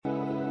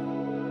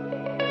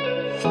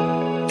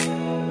Hi,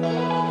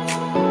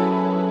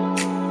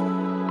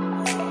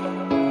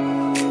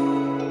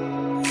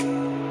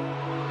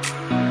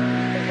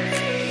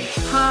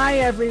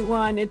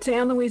 everyone. It's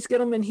Ann Louise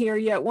Gittleman here.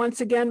 Yet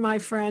once again, my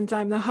friends,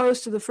 I'm the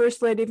host of the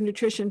First Lady of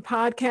Nutrition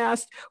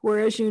podcast, where,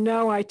 as you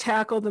know, I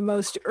tackle the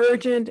most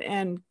urgent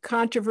and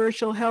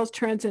controversial health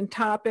trends and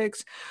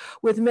topics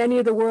with many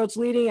of the world's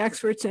leading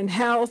experts in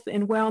health,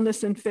 in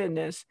wellness, and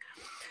fitness.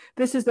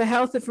 This is the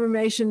health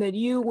information that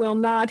you will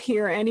not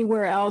hear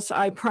anywhere else,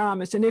 I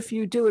promise. And if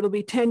you do, it'll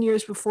be 10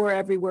 years before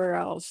everywhere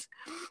else.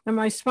 And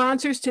my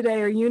sponsors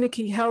today are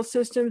Unikey Health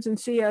Systems and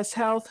CS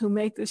Health, who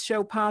make this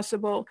show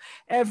possible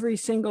every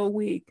single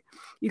week.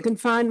 You can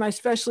find my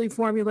specially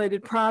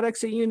formulated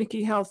products at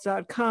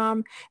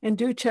unikeyhealth.com, and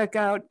do check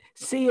out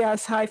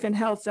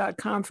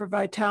cs-health.com for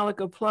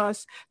Vitalica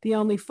Plus, the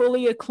only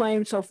fully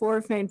acclaimed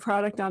sulforaphane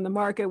product on the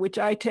market, which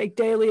I take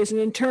daily as an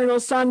internal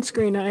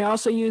sunscreen. And I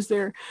also use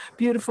their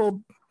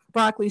beautiful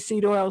broccoli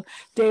seed oil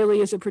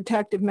daily as a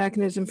protective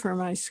mechanism for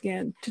my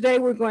skin. Today,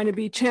 we're going to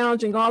be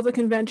challenging all the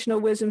conventional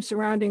wisdom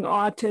surrounding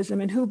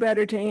autism, and who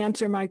better to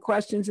answer my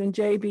questions than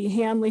J.B.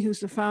 Handley, who's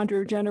the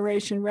founder of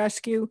Generation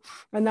Rescue,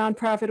 a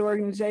nonprofit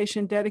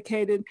organization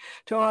dedicated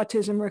to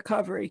autism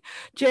recovery.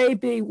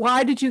 J.B.,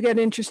 why did you get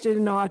interested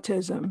in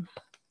autism?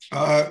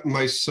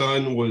 My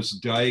son was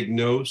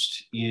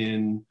diagnosed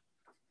in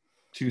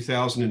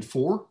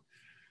 2004,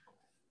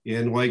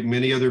 and like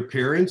many other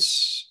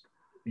parents,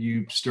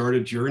 you start a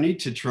journey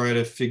to try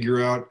to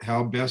figure out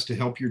how best to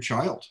help your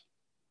child.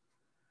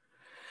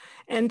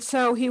 And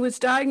so he was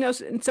diagnosed.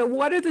 And so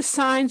what are the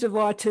signs of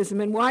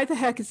autism, and why the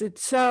heck is it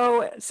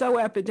so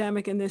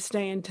epidemic in this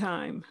day and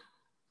time?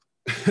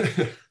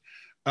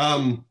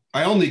 I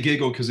only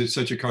giggle because it's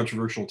such a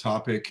controversial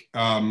topic.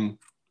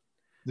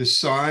 The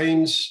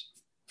signs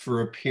for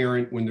a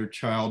parent when their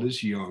child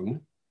is young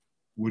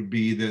would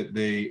be that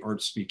they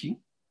aren't speaking,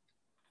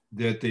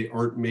 that they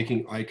aren't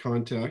making eye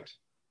contact,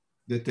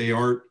 that they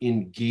aren't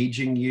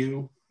engaging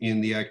you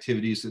in the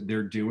activities that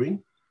they're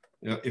doing.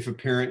 If a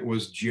parent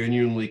was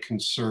genuinely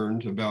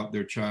concerned about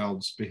their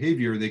child's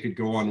behavior, they could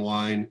go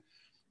online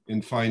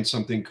and find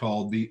something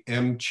called the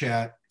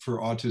M-Chat for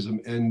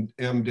autism, and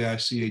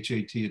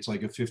M-CHAT. It's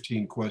like a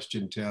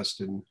 15-question test,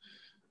 and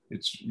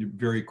it's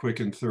very quick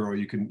and thorough.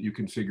 You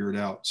can figure it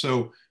out.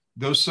 So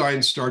those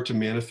signs start to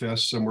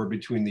manifest somewhere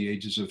between the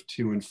ages of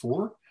 2 and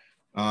 4.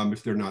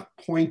 If they're not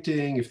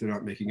pointing, if they're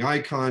not making eye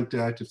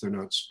contact, if they're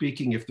not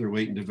speaking, if they're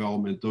late in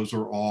development, those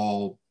are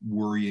all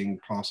worrying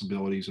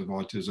possibilities of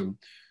autism.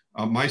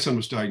 My son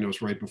was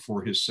diagnosed right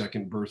before his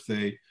 2nd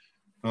birthday.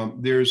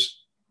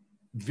 There's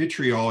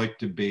vitriolic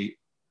debate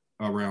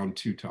around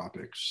 2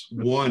 topics.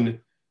 One,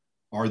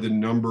 are the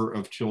number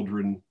of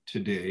children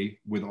today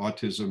with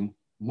autism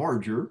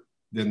larger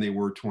than they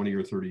were 20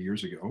 or 30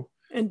 years ago?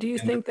 And do you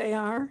think they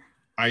are?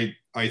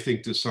 I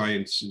think the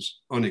science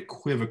is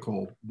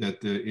unequivocal that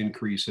the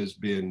increase has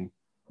been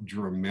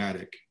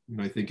dramatic.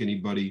 And I think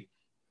anybody,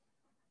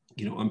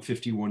 I'm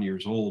 51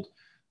 years old.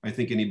 I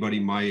think anybody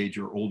my age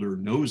or older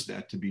knows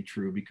that to be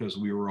true, because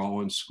we were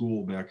all in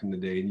school back in the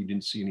day and you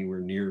didn't see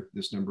anywhere near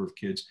this number of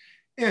kids.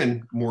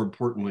 And more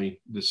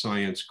importantly, the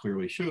science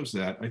clearly shows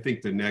that. I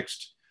think the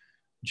next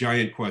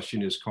giant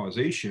question is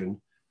causation.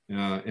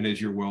 And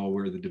as you're well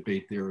aware, the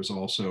debate there is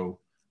also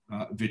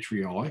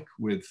vitriolic,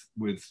 with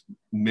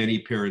many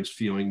parents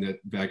feeling that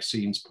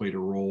vaccines played a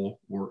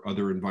role or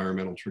other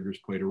environmental triggers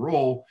played a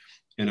role,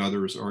 and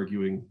others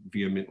arguing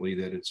vehemently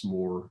that it's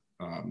more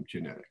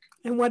genetic.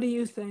 And what do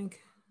you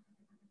think?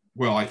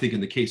 Well, I think in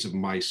the case of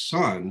my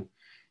son,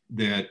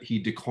 that he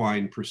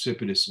declined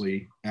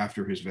precipitously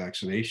after his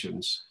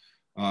vaccinations.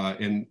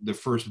 And the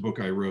first book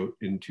I wrote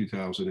in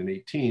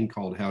 2018,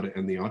 called How to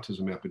End the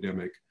Autism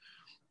Epidemic,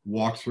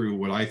 walk through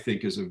what I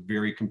think is a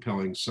very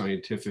compelling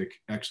scientific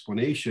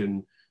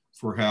explanation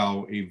for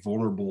how a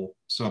vulnerable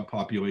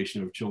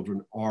subpopulation of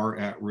children are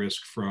at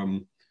risk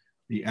from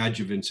the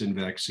adjuvants in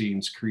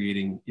vaccines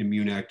creating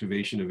immune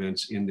activation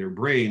events in their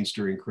brains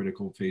during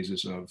critical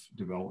phases of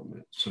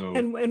development. So,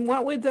 and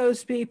what would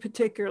those be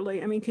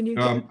particularly? I mean, can you?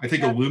 I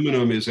think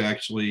aluminum is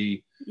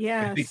actually.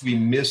 Yes. I think we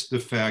missed the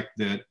fact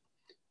that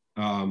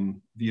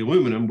the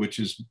aluminum, which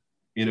is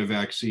in a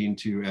vaccine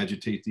to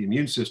agitate the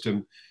immune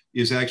system,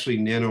 is actually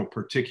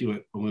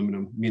nanoparticulate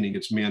aluminum, meaning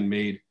it's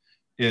man-made.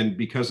 And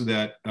because of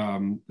that,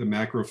 the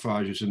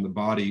macrophages in the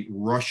body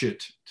rush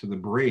it to the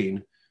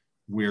brain,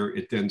 where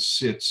it then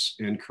sits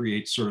and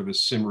creates sort of a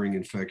simmering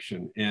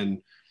infection.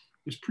 And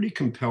there's pretty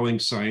compelling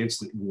science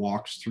that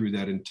walks through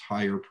that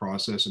entire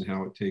process and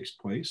how it takes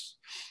place.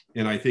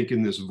 And I think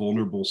in this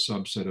vulnerable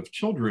subset of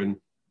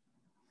children,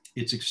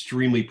 it's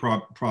extremely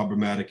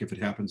problematic if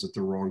it happens at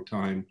the wrong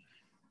time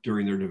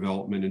during their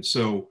development. And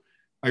so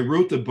I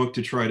wrote the book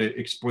to try to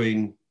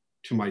explain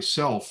to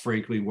myself,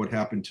 frankly, what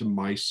happened to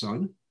my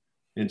son.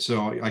 And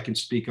so I can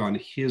speak on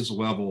his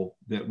level,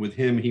 that with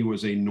him, he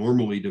was a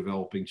normally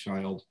developing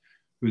child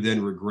who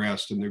then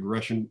regressed, and the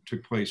regression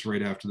took place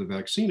right after the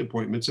vaccine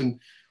appointments. And,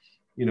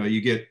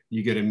 you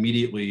get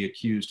immediately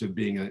accused of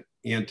being an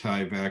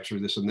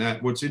anti-vaxxer, this and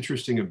that. What's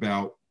interesting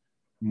about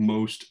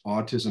most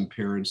autism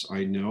parents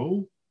I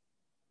know,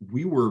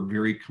 we were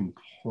very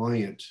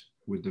compliant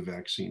with the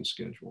vaccine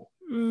schedule.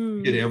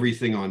 We did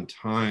everything on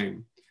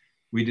time.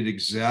 We did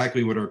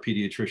exactly what our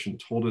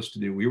pediatrician told us to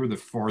do. We were the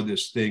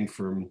farthest thing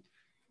from,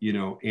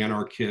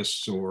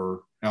 anarchists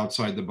or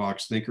outside the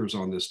box thinkers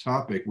on this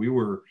topic.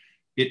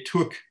 It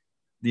took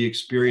the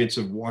experience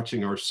of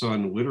watching our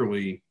son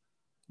literally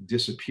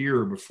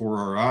disappear before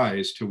our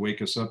eyes to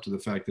wake us up to the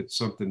fact that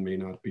something may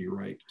not be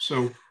right.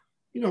 So,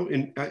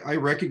 and I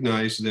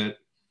recognize that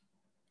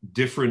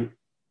different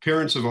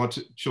parents of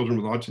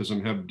children with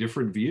autism have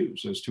different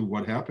views as to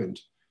what happened.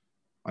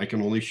 I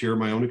can only share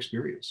my own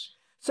experience.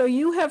 So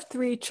you have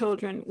 3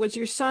 children. Was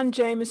your son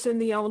Jameson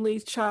the only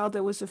child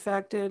that was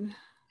affected?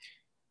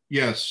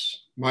 Yes,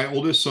 my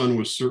oldest son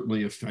was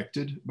certainly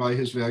affected by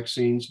his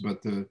vaccines,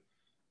 but the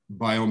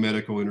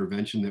biomedical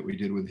intervention that we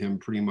did with him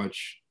pretty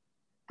much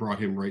brought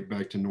him right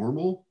back to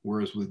normal.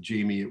 Whereas with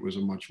Jamie, it was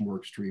a much more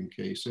extreme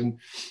case. And,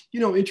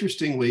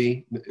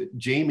 interestingly,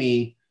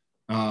 Jamie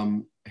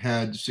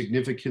had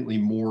significantly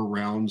more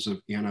rounds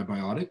of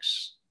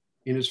antibiotics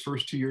in his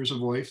first 2 years of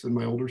life than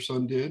my older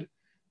son did.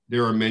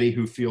 There are many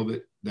who feel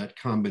that that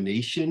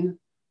combination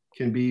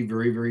can be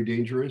very, very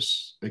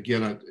dangerous.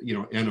 Again,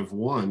 N of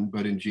 1,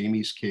 but in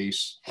Jamie's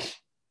case,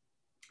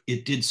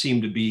 it did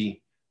seem to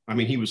be,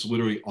 he was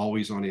literally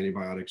always on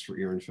antibiotics for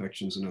ear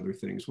infections and other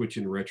things, which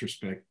in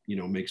retrospect,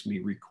 makes me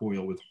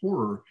recoil with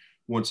horror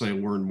once I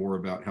learned more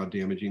about how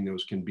damaging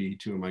those can be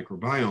to a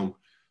microbiome.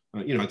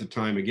 At the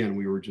time, again,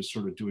 we were just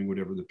sort of doing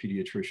whatever the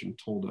pediatrician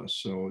told us.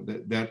 So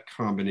that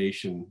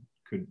combination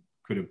could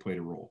have played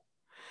a role.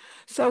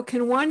 So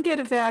can one get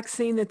a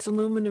vaccine that's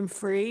aluminum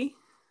free?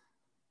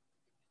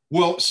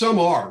 Well, some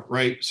are,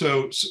 right?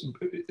 So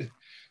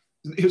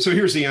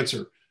here's the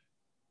answer.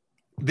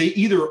 They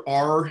either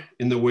are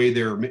in the way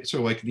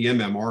so like the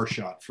MMR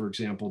shot, for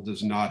example,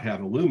 does not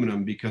have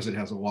aluminum because it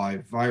has a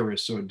live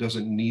virus. So it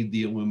doesn't need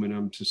the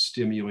aluminum to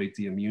stimulate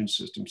the immune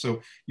system.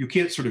 So you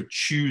can't sort of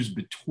choose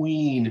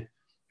between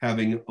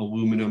having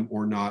aluminum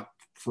or not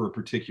for a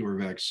particular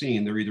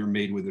vaccine. They're either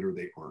made with it or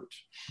they aren't.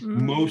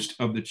 Most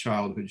of the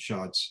childhood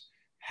shots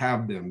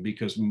have them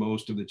because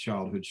most of the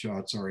childhood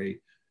shots are a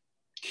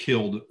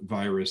killed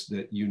virus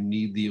that you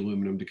need the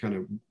aluminum to kind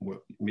of,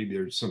 maybe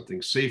there's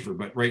something safer,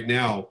 but right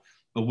now,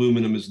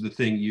 aluminum is the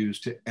thing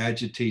used to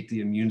agitate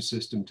the immune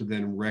system to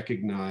then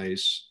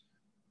recognize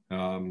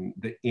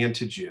the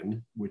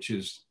antigen, which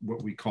is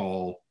what we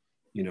call,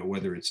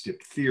 whether it's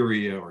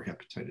diphtheria or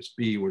hepatitis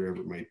B, whatever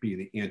it might be,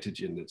 the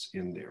antigen that's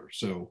in there.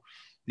 So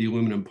the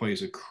aluminum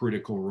plays a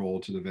critical role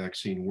to the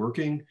vaccine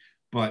working,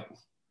 but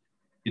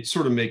it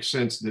sort of makes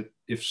sense that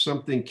if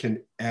something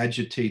can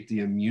agitate the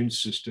immune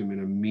system in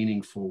a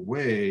meaningful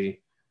way,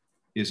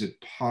 is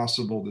it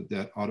possible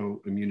that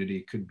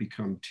autoimmunity could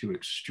become too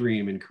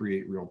extreme and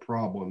create real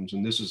problems?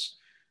 And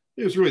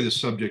it was really the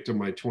subject of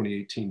my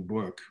 2018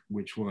 book,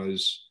 which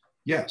was,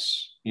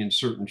 yes, in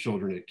certain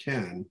children it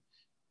can,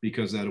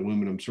 because that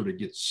aluminum sort of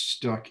gets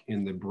stuck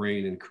in the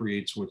brain and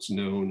creates what's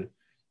known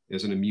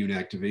as an immune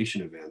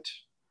activation event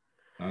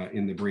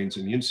in the brain's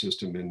immune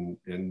system,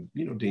 and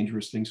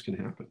dangerous things can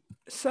happen.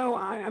 So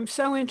I'm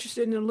so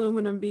interested in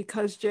aluminum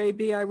because,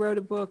 JB, I wrote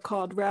a book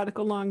called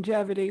Radical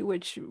Longevity,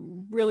 which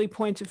really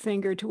points a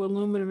finger to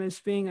aluminum as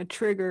being a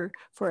trigger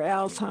for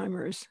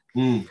Alzheimer's.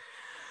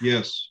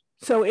 Yes.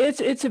 So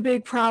it's a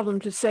big problem,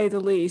 to say the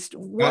least.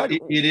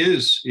 It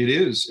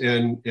is.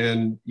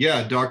 And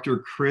yeah, Dr.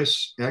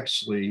 Chris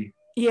Exley,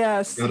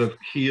 yes, out of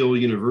Keele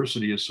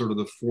University, is sort of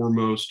the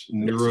foremost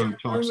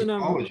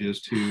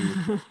neurotoxicologist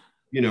who,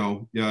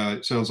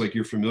 it sounds like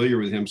you're familiar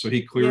with him. So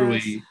he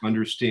clearly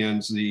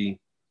understands the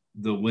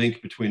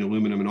link between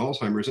aluminum and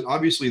Alzheimer's. And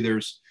obviously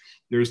there's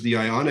the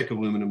ionic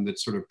aluminum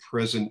that's sort of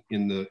present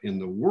in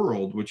the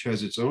world, which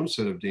has its own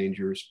set of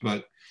dangers,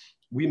 but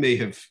we may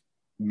have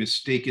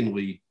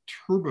mistakenly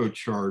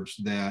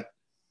turbocharged that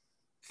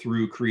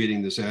through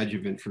creating this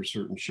adjuvant for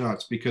certain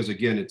shots, because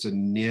again, it's a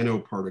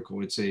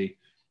nanoparticle.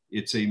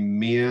 It's a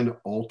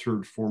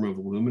man-altered form of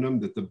aluminum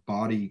that the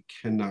body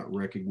cannot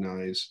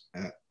recognize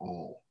at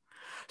all.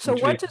 So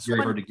what does it's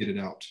very hard to get it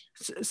out.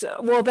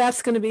 Well,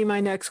 that's going to be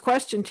my next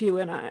question to you,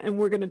 and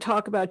we're going to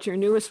talk about your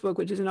newest book,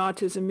 which is An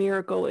Autism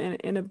Miracle,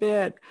 in a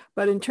bit.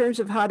 But in terms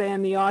of how to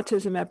end the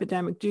autism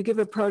epidemic, do you give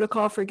a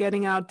protocol for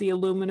getting out the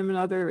aluminum and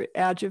other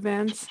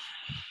adjuvants?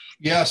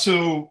 Yeah,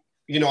 so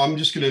I'm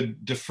just going to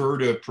defer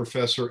to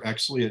Professor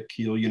Exley at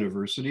Keele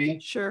University.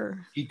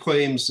 Sure. He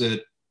claims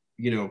that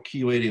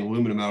chelating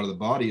aluminum out of the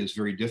body is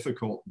very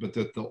difficult, but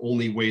that the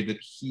only way that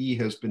he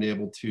has been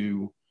able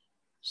to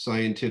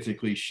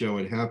scientifically show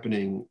it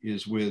happening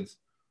is with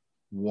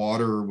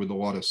water with a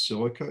lot of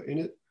silica in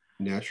it,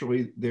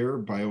 naturally there,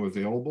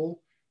 bioavailable.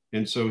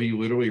 And so he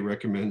literally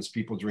recommends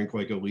people drink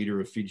like a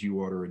liter of Fiji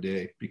water a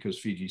day because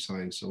Fiji's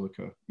high in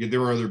silica. Yeah,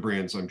 there are other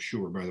brands, I'm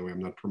sure, by the way. I'm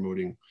not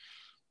promoting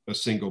a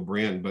single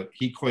brand, but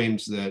he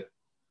claims that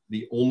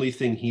the only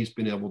thing he's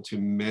been able to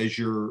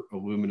measure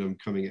aluminum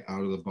coming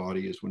out of the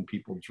body is when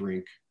people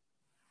drink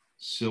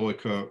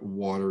silica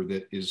water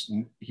that is,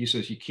 he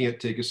says you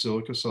can't take a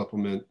silica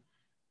supplement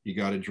You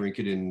got to drink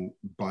it in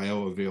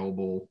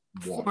bioavailable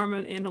water. Form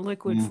it in a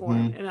liquid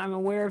form. And I'm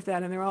aware of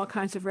that. And there are all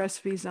kinds of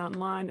recipes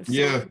online of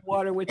Yeah,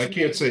 water, which I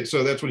can't say.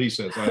 So that's what he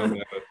says. I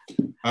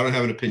don't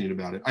have an opinion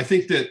about it. I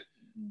think that,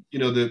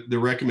 the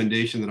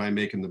recommendation that I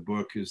make in the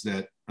book is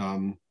that,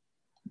 I'm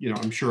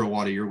sure a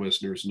lot of your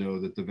listeners know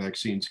that the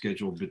vaccine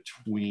schedule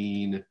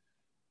between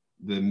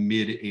the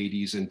mid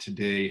 80s and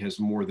today has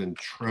more than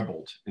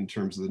trebled in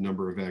terms of the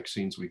number of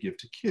vaccines we give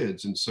to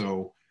kids. And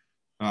so,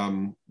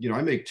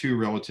 I make two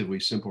relatively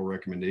simple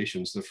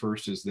recommendations. The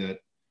first is that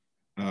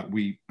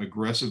we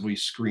aggressively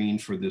screen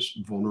for this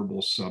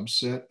vulnerable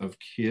subset of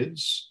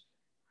kids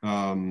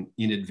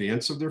in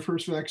advance of their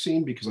first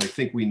vaccine, because I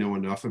think we know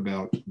enough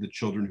about the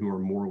children who are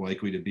more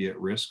likely to be at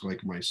risk,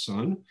 like my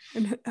son.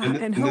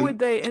 And who would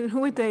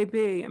they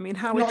be? I mean,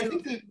 how would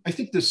I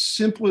think the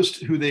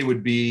simplest who they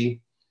would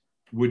be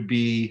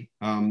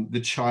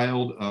the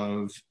child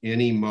of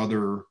any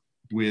mother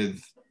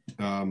with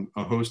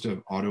a host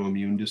of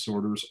autoimmune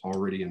disorders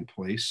already in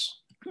place,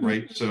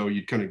 right? So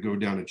you'd kind of go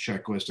down a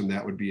checklist, and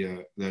that'd be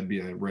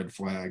a red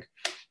flag.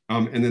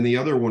 And then the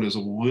other one is a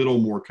little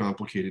more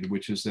complicated,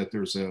 which is that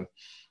there's a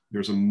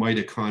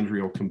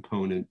mitochondrial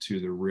component to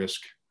the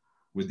risk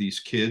with these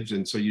kids.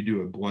 And so you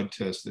do a blood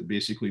test that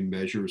basically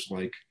measures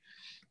like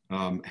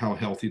how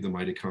healthy the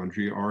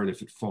mitochondria are. And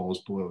if it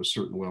falls below a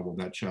certain level,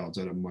 that child's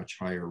at a much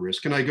higher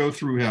risk. And I go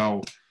through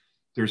how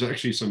there's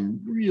actually some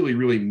really,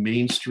 really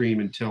mainstream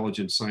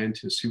intelligent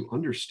scientists who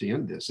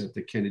understand this at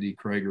the Kennedy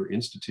Krieger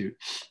Institute,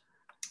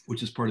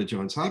 which is part of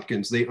Johns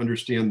Hopkins. They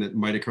understand that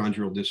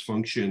mitochondrial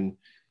dysfunction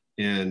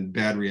and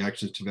bad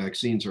reactions to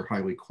vaccines are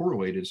highly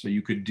correlated. So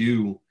you could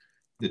do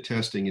the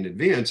testing in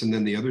advance. And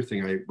then the other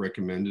thing I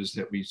recommend is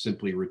that we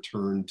simply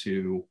return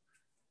to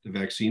the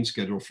vaccine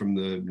schedule from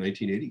the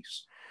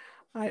 1980s.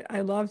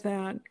 I love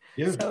that.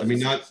 Yeah, so, I mean,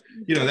 not,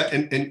 that,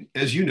 and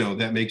as you know,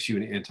 that makes you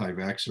an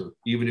anti-vaxxer,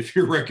 even if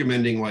you're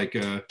recommending like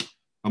a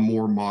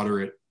more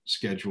moderate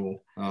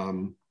schedule.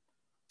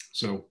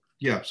 So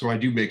I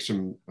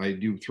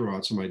do throw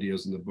out some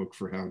ideas in the book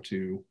for how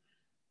to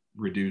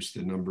reduce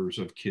the numbers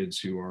of kids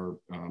who are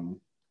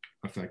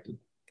affected.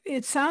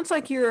 It sounds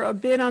like you're a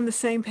bit on the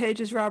same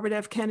page as Robert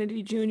F.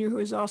 Kennedy Jr., who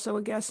is also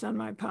a guest on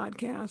my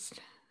podcast.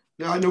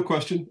 Yeah, no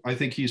question. I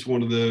think he's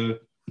one of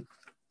the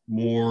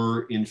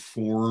more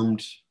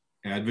informed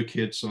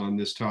advocates on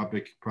this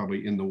topic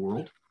probably in the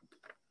world.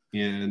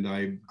 And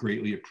I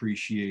greatly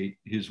appreciate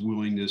his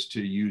willingness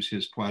to use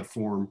his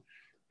platform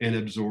and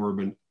absorb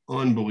an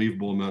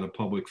unbelievable amount of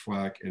public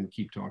flack and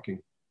keep talking.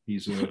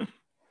 He's a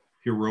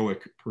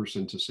heroic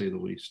person, to say the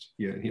least.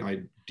 Yeah,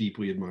 I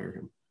deeply admire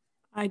him.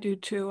 I do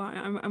too.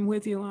 I'm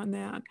with you on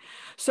that.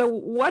 So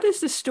what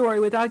is the story,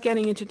 without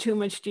getting into too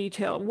much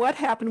detail? What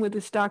happened with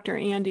this Dr.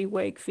 Andy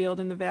Wakefield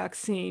and the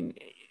vaccine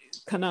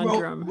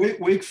conundrum? Well,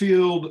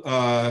 Wakefield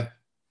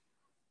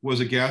was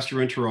a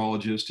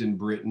gastroenterologist in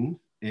Britain,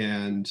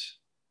 and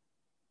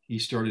he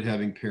started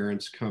having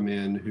parents come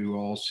in who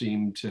all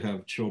seemed to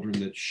have children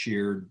that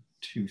shared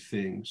two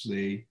things.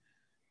 They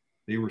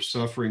were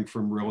suffering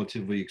from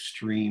relatively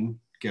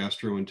extreme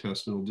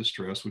gastrointestinal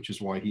distress, which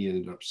is why he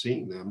ended up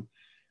seeing them.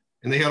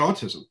 And they had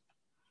autism.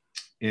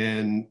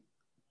 And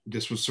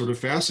this was sort of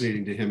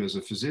fascinating to him as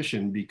a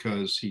physician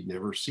because he'd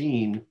never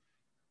seen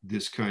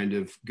this kind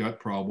of gut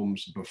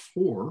problems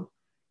before.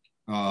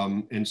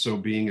 And so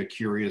being a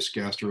curious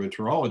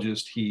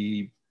gastroenterologist,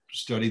 he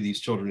studied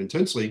these children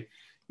intensely.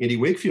 Andy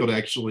Wakefield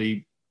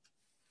actually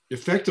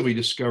effectively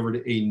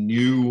discovered a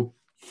new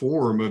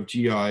form of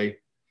GI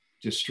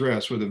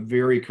distress with a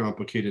very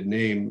complicated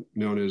name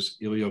known as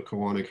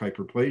ileocolonic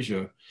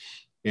hyperplasia.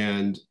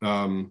 And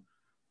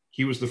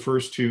he was the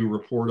first to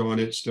report on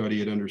it,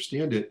 study it,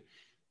 understand it.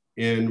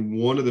 And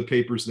one of the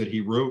papers that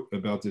he wrote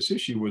about this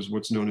issue was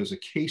what's known as a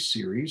case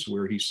series,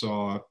 where he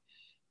saw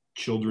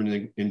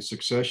children in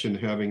succession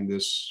having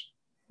this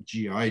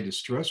GI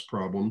distress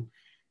problem.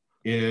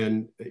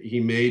 And he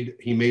made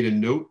a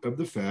note of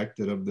the fact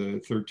that of the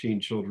 13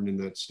 children in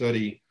that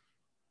study,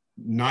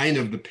 9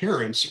 of the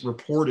parents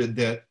reported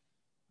that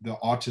the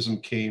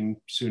autism came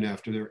soon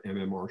after their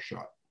MMR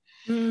shot.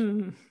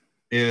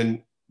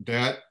 And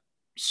that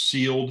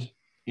sealed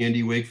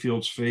Andy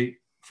Wakefield's fate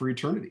for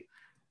eternity.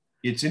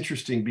 It's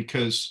interesting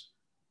because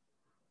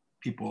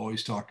people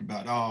always talk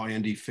about, oh,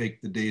 Andy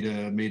faked the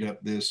data, made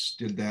up this,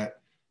 did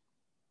that.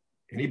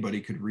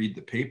 Anybody could read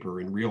the paper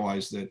and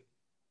realize that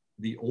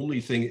the only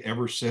thing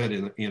ever said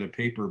in a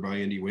paper by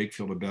Andy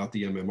Wakefield about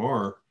the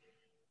MMR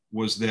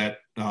was that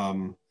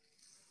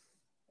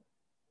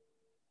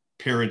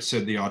parents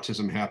said the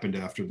autism happened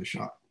after the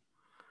shot,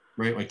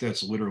 right? Like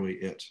that's literally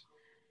it.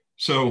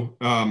 So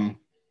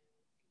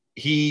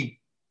he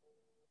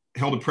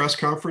held a press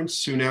conference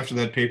soon after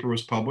that paper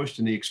was published,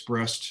 and he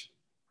expressed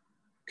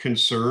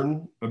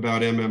concern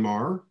about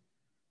MMR.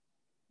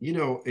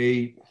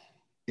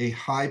 A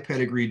high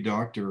pedigree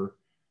doctor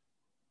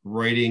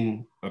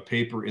writing a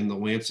paper in the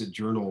Lancet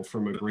Journal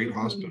from a great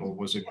hospital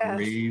was a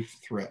grave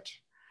threat.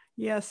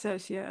 Yes.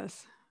 It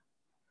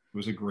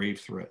was a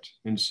grave threat.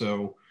 And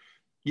so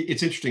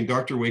It's interesting.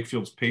 Dr.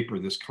 Wakefield's paper,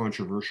 this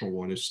controversial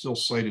one, is still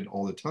cited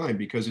all the time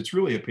because it's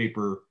really a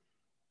paper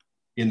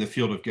in the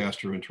field of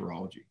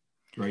gastroenterology,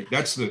 right?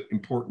 That's the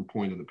important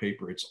point of the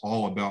paper. It's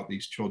all about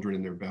these children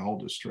and their bowel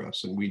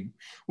distress. And we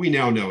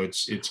now know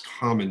it's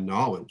common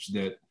knowledge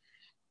that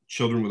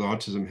children with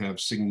autism have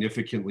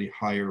significantly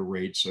higher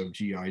rates of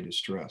GI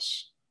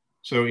distress.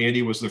 So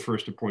Andy was the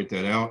first to point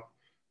that out.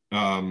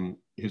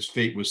 His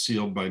fate was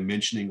sealed by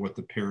mentioning what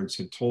the parents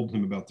had told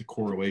him about the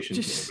correlation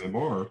to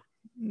MMR.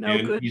 No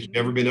and good. He's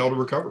never been able to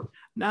recover.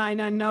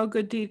 No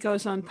good deed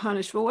goes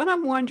unpunished. But what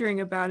I'm wondering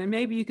about, and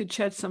maybe you could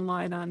shed some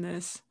light on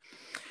this,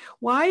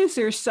 why is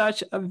there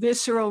such a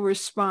visceral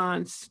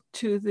response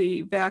to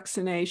the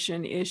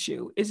vaccination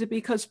issue? Is it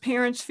because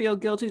parents feel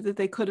guilty that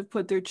they could have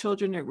put their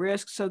children at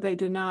risk, so they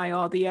deny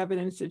all the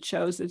evidence that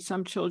shows that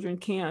some children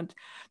can't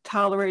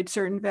tolerate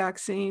certain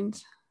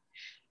vaccines?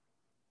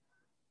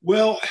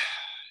 Well,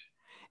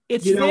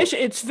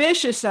 it's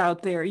vicious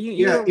out there.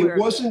 You're aware of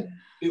that.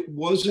 It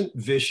wasn't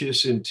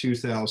vicious in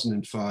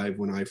 2005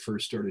 when I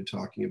first started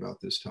talking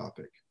about this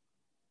topic.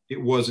 It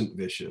wasn't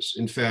vicious.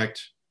 In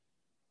fact,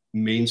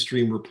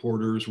 mainstream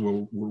reporters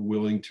were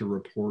willing to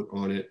report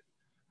on it.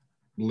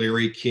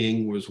 Larry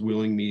King was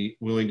willing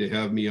to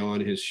have me on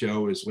his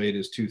show as late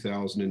as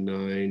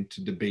 2009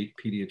 to debate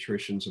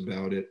pediatricians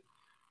about it.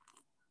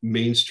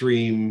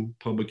 Mainstream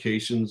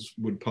publications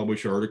would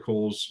publish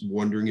articles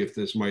wondering if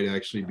this might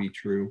actually be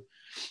true.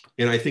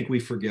 And I think we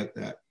forget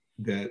that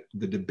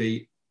the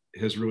debate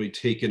has really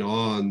taken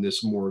on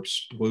this more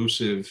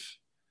explosive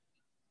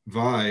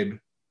vibe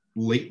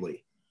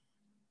lately.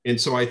 And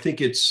so I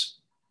think it's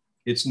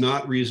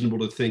not reasonable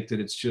to think that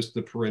it's just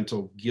the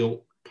parental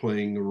guilt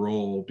playing a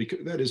role,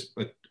 because that is,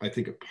 I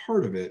think, a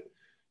part of it.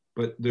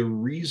 But the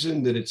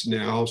reason that it's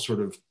now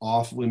sort of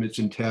off limits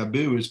and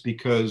taboo is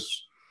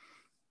because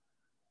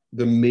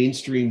the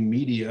mainstream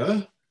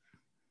media,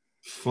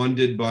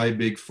 funded by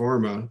Big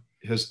Pharma,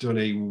 has done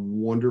a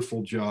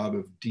wonderful job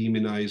of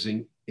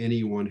demonizing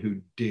anyone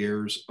who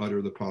dares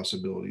utter the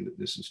possibility that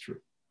this is true.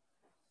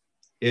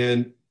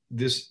 And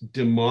this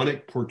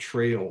demonic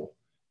portrayal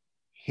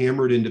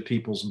hammered into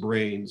people's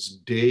brains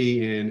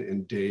day in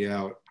and day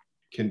out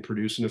can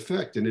produce an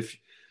effect. And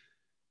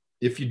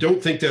if you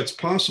don't think that's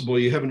possible,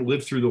 you haven't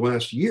lived through the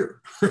last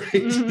year, right?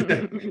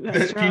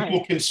 that right.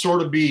 People can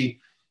sort of be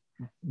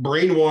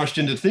brainwashed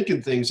into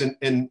thinking things.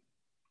 And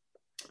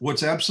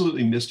what's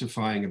absolutely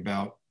mystifying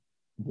about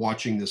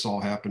watching this all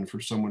happen for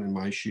someone in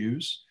my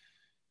shoes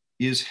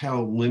is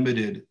how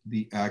limited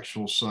the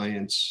actual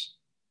science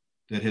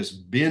that has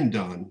been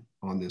done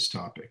on this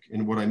topic.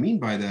 And what I mean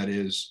by that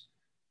is,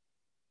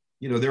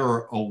 there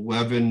are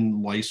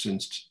 11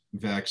 licensed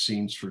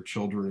vaccines for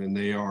children, and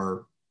they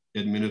are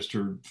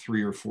administered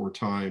 3 or 4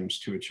 times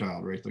to a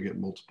child, right? They'll get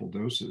multiple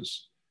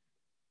doses.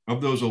 Of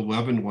those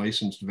 11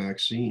 licensed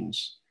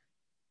vaccines,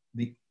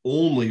 the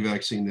only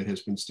vaccine that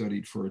has been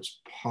studied for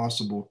its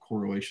possible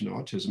correlation to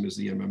autism is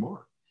the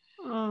MMR.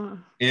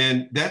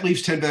 And that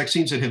leaves 10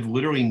 vaccines that have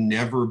literally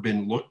never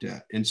been looked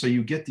at. And so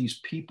you get these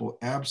people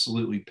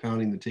absolutely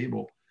pounding the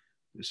table.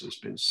 This has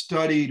been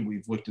studied.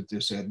 We've looked at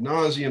this ad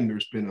nauseum.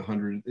 There's been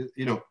 100,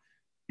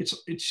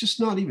 it's just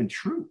not even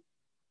true.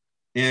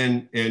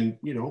 And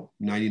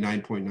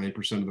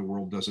 99.9% of the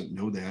world doesn't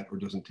know that or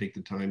doesn't take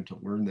the time to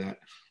learn that.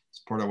 It's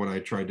part of what I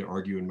tried to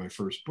argue in my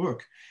first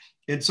book.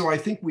 And so I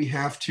think we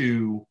have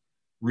to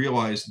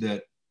realize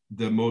that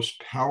the most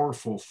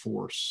powerful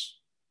force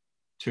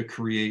to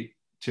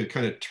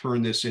kind of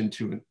turn this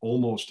into an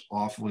almost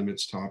off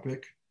limits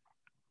topic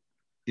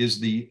is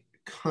the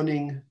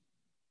cunning,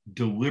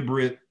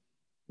 deliberate,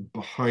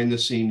 behind the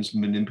scenes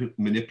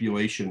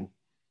manipulation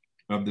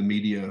of the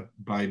media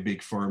by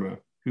Big Pharma,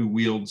 who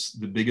wields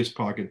the biggest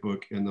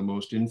pocketbook and the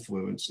most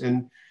influence.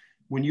 And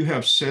when you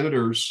have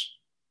senators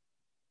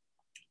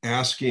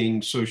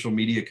asking social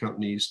media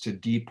companies to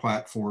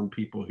deplatform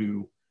people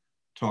who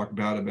talk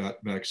bad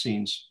about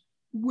vaccines,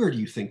 where do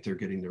you think they're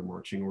getting their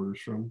marching orders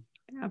from?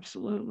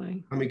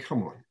 Absolutely. I mean,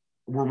 come on.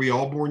 Were we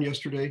all born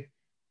yesterday?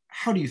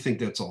 How do you think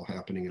that's all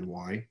happening and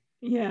why?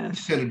 Yes.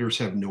 Senators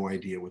have no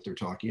idea what they're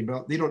talking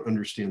about. They don't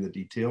understand the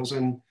details.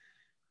 And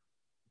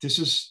this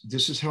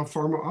is how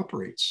pharma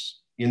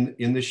operates in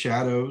the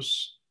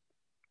shadows,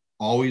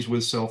 always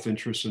with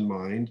self-interest in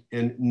mind.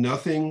 And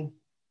nothing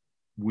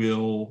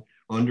will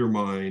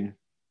undermine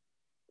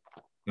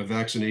a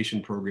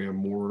vaccination program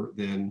more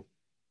than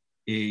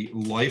a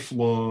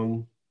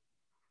lifelong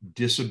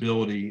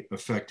disability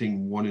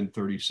affecting 1 in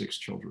 36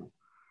 children.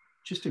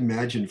 Just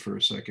imagine for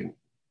a second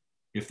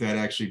if that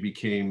actually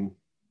became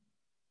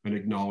an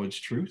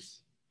acknowledged truth.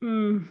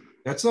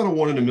 That's not a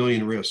 1 in a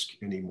million risk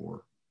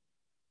anymore.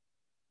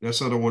 That's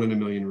not a 1 in a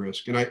million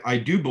risk. And I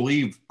do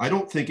believe, I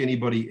don't think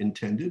anybody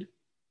intended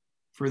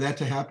for that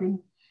to happen.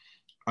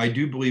 I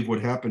do believe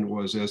what happened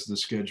was, as the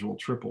schedule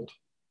tripled,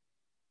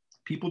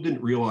 people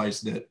didn't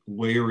realize that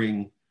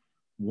layering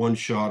one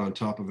shot on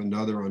top of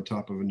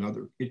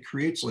another, it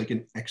creates like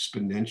an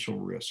exponential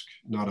risk,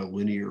 not a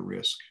linear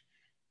risk,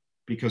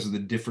 because of the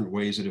different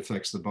ways it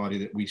affects the body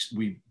that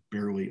we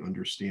barely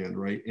understand,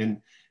 right?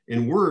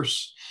 And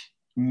worse,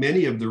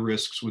 many of the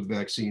risks with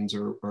vaccines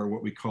are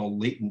what we call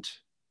latent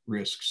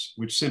risks,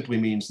 which simply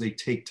means they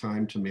take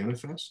time to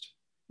manifest.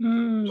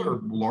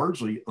 Are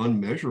largely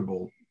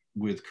unmeasurable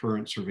with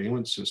current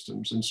surveillance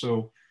systems. And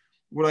so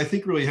what I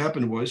think really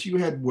happened was you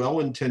had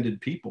well-intended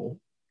people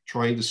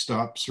trying to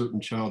stop certain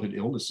childhood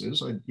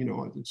illnesses.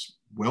 It's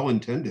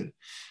well-intended.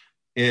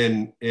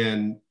 And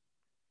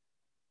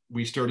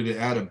we started to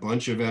add a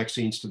bunch of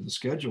vaccines to the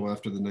schedule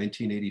after the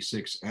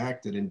 1986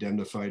 Act that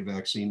indemnified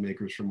vaccine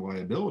makers from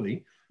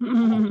liability.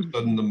 All of a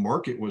sudden, the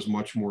market was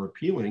much more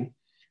appealing.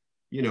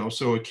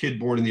 So a kid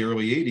born in the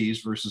early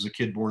 80s versus a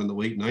kid born in the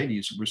late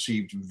 90s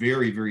received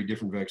very, very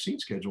different vaccine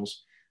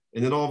schedules.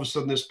 And then all of a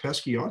sudden, this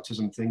pesky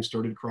autism thing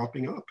started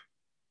cropping up.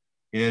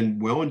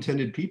 And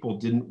well-intended people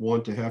didn't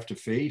want to have to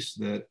face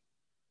that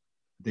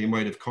they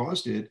might have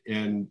caused it.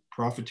 And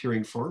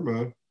profiteering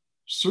pharma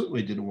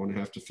certainly didn't want to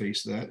have to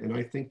face that. And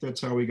I think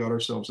that's how we got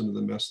ourselves into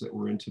the mess that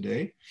we're in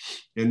today.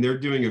 And they're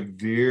doing a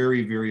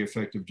very, very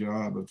effective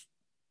job of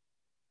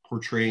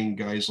portraying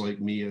guys like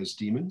me as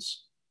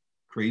demons,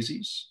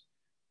 crazies,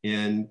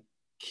 and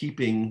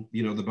keeping,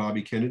 the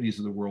Bobby Kennedys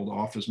of the world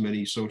off as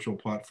many social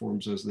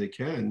platforms as they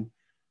can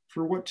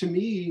for what, to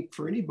me,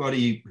 for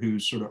anybody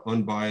who's sort of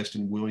unbiased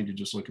and willing to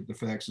just look at the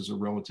facts, is a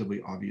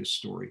relatively obvious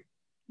story.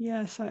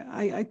 Yes,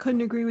 I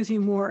couldn't agree with you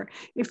more.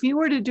 If you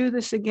were to do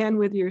this again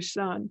with your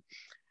son,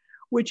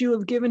 would you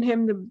have given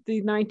him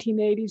the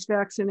 1980s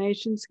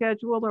vaccination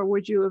schedule, or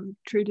would you have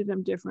treated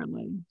him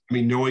differently? I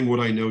mean, knowing what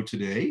I know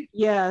today?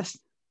 Yes.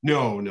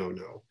 No.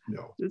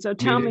 So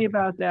tell me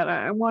about that.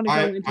 I want to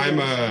go into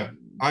that.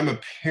 I'm a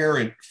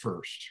parent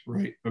first,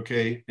 right?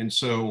 Okay. And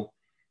so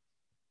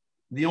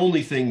the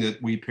only thing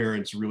that we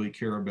parents really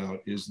care about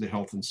is the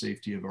health and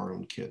safety of our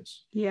own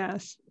kids.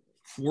 Yes.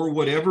 For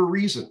whatever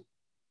reason,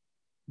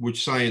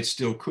 which science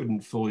still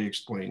couldn't fully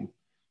explain,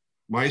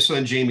 my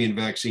son Jamie and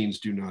vaccines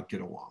do not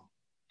get along.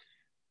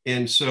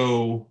 And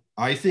so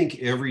I think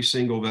every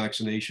single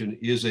vaccination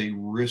is a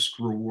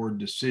risk-reward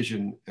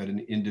decision at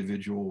an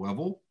individual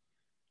level.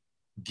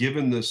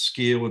 Given the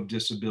scale of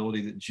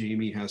disability that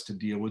Jamie has to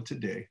deal with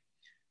today,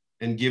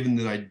 and given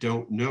that I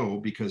don't know,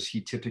 because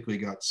he typically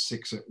got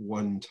 6 at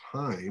one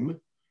time,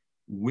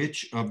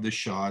 which of the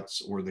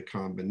shots or the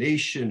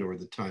combination or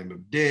the time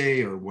of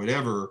day or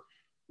whatever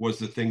was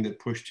the thing that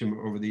pushed him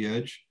over the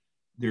edge,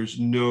 there's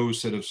no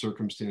set of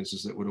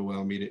circumstances that would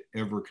allow me to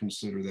ever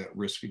consider that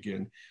risk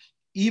again,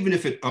 even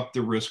if it upped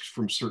the risks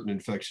from certain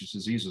infectious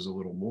diseases a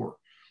little more.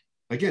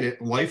 Again,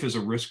 life is a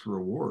risk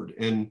reward.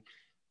 And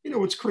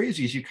what's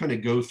crazy is you kind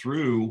of go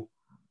through,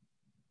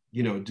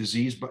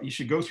 disease, but you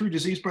should go through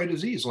disease by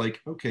disease. Like,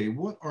 okay,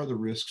 what are the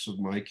risks of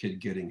my kid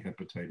getting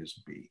hepatitis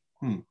B?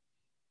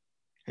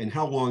 And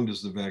how long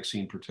does the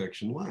vaccine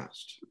protection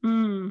last?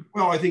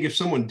 Well, I think if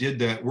someone did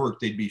that work,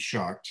 they'd be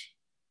shocked.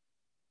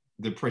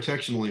 The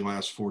protection only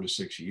lasts 4 to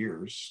 6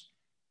 years.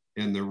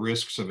 And the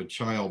risks of a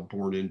child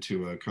born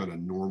into a kind of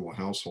normal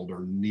household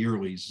are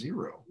nearly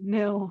zero.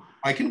 No.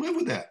 I can live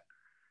with that.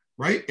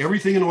 Right?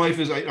 Everything in life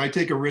is, I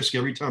take a risk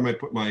every time I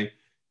put my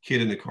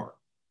kid in the car,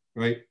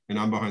 right? And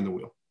I'm behind the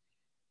wheel.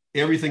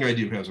 Everything I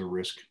do has a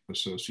risk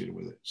associated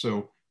with it.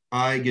 So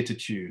I get to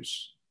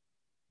choose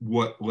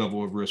what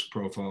level of risk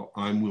profile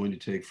I'm willing to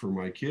take for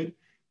my kid.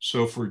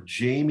 So for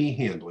Jamie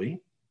Handley,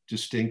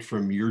 distinct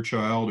from your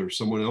child or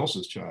someone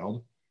else's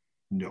child,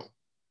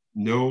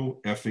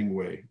 no effing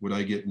way would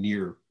I get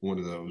near one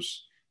of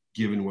those,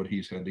 given what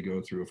he's had to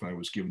go through, if I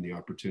was given the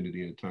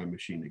opportunity in a time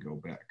machine to go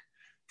back.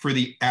 For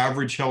the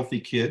average healthy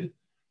kid,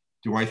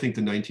 do I think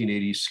the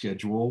 1980s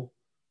schedule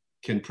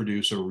can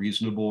produce a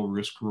reasonable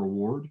risk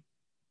reward?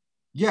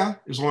 Yeah,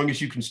 as long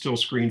as you can still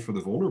screen for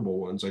the vulnerable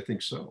ones, I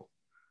think so.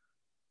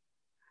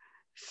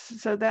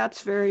 So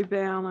that's very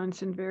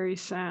balanced and very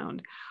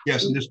sound.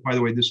 Yes, and this, by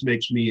the way, this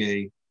makes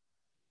me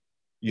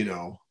a,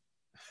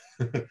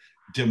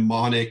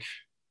 demonic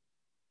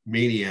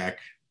maniac.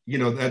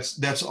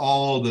 That's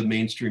all the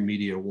mainstream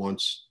media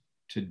wants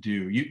to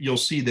do. You'll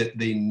see that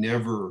they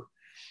never.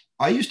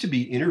 I used to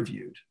be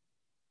interviewed,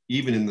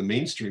 even in the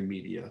mainstream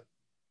media,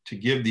 to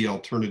give the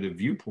alternative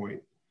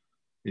viewpoint.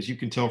 As you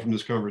can tell from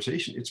this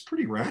conversation, it's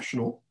pretty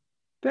rational.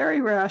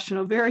 Very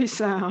rational, very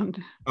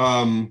sound.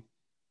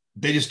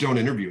 They just don't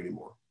interview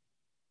anymore.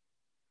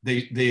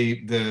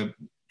 The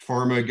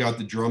pharma got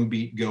the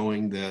drumbeat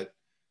going that,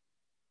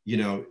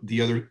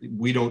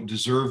 we don't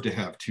deserve to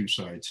have two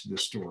sides to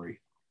this story.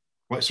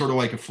 Sort of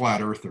like a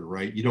flat earther,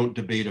 right? You don't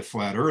debate a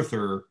flat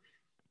earther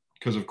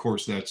because, of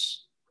course,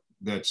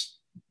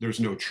 there's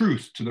no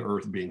truth to the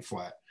earth being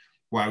flat.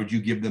 Why would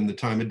you give them the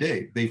time of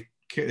day?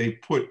 They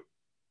put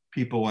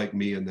people like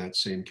me in that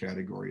same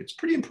category. It's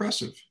pretty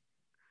impressive.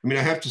 I mean,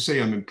 I have to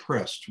say I'm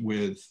impressed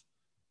with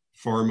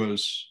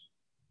pharma's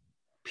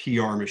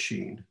PR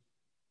machine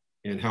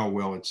and how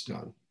well it's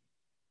done.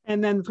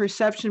 And then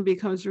perception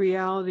becomes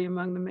reality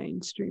among the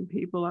mainstream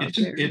people out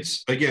there.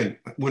 It's, again,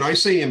 when I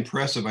say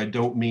impressive, I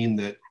don't mean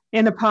that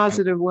in a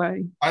positive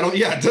way.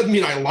 It doesn't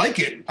mean I like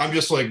it. I'm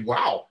just like,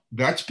 wow,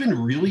 that's been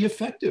really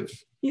effective.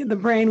 Yeah, the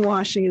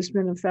brainwashing has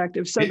been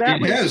effective. So it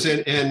has.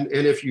 And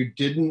if you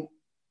didn't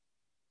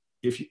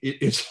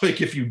it's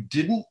like if you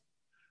didn't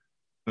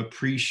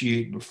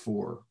appreciate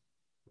before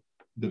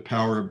the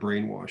power of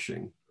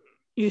brainwashing,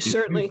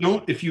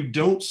 if you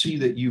don't see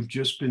that you've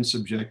just been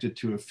subjected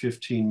to a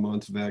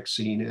 15-month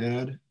vaccine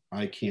ad,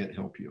 I can't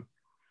help you.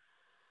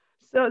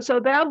 So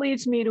that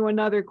leads me to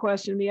another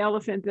question, the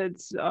elephant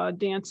that's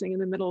dancing in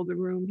the middle of the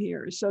room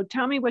here. So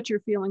tell me what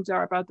your feelings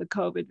are about the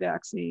COVID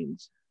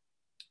vaccines.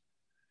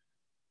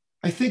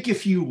 I think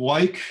if you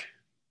like,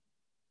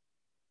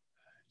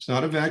 it's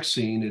not a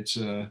vaccine, it's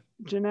a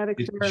genetic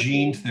therapy.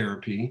 Gene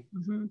therapy.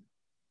 Mm-hmm.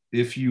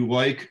 If you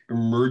like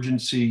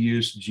emergency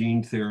use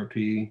gene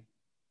therapy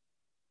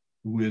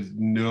with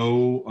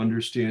no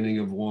understanding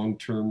of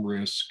long-term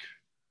risk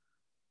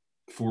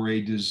for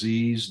a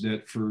disease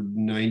that for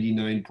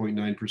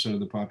 99.9% of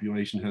the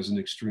population has an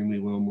extremely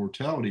low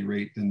mortality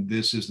rate, then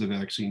this is the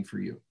vaccine for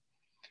you.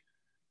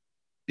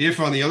 If,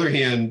 on the other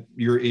hand,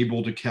 you're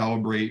able to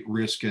calibrate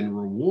risk and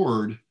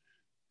reward,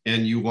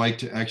 and you like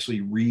to actually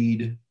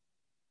read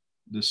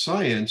the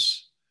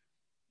science,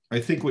 I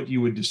think what you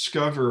would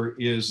discover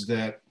is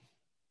that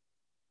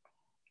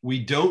we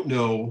don't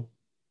know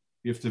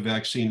if the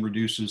vaccine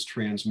reduces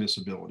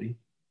transmissibility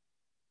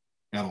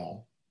at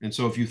all. And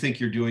so if you think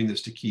you're doing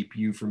this to keep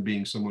you from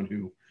being someone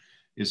who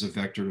is a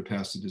vector to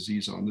pass the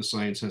disease on, the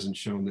science hasn't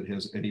shown that it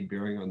has any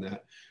bearing on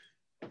that.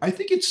 I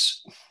think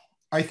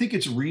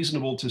it's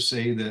reasonable to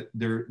say that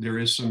there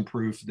is some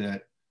proof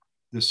that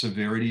the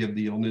severity of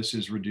the illness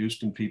is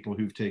reduced in people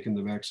who've taken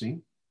the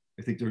vaccine.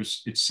 I think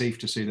it's safe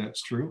to say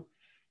that's true.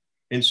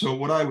 And so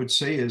what I would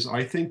say is,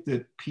 I think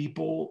that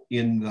people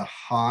in the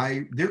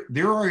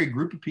there are a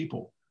group of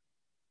people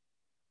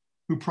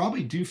who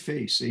probably do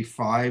face a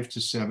 5 to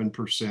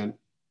 7%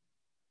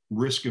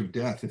 risk of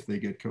death if they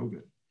get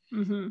COVID.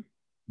 Mm-hmm.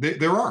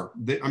 There are.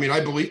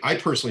 I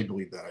personally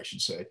believe that, I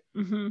should say.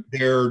 Mm-hmm.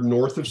 They're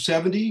north of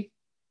 70.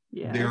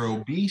 Yes. They're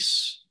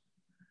obese.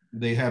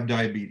 They have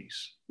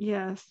diabetes.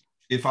 Yes.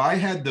 If I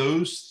had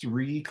those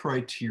 3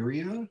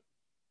 criteria,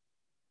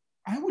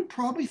 I would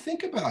probably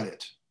think about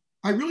it.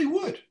 I really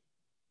would.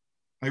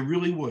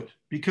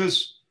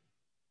 Because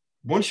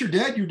once you're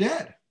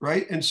dead,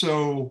 right? And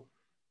so,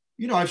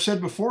 I've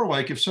said before,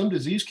 like, if some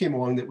disease came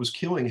along that was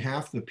killing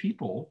half the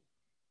people,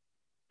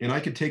 and I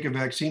could take a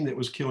vaccine that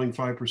was killing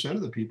 5%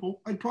 of the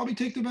people, I'd probably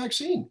take the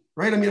vaccine,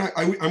 right?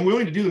 I'm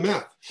willing to do the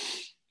math.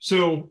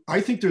 So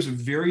I think there's a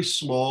very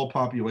small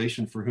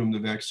population for whom the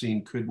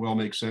vaccine could well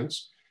make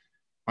sense.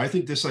 I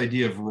think this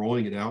idea of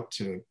rolling it out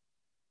to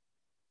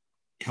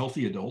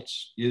healthy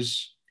adults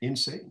is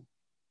insane.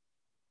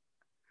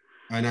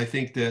 And I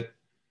think that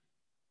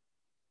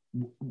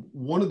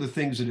one of the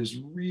things that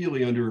is really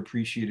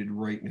underappreciated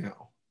right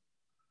now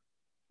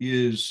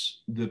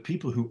is the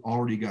people who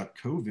already got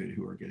COVID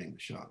who are getting the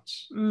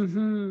shots.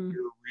 Mm-hmm.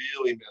 You're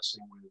really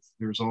messing with,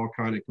 there's all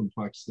kind of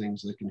complex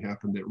things that can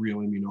happen that real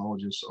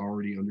immunologists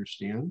already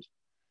understand.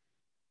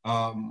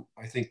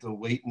 I think the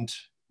latent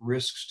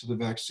risks to the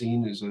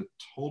vaccine is a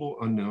total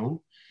unknown.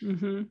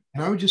 Mm-hmm.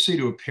 And I would just say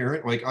to a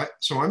parent,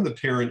 I'm the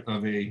parent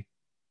of a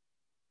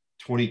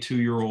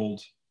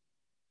 22-year-old,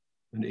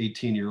 an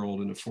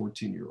 18-year-old, and a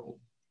 14-year-old.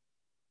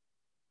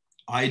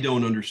 I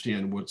don't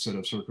understand what set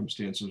of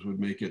circumstances would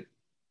make it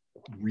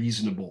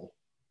reasonable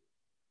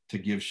to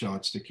give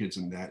shots to kids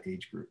in that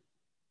age group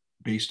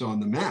based on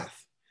the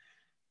math.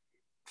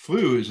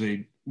 Flu is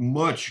a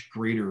much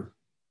greater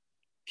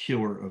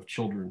killer of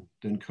children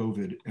than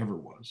COVID ever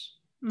was.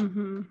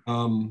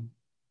 Mm-hmm.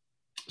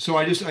 So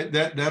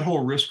that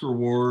whole risk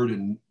reward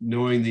and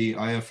knowing the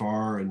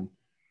IFR and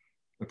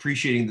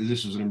appreciating that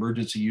this is an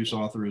emergency use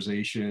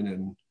authorization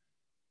and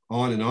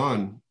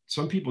on,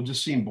 some people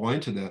just seem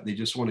blind to that. They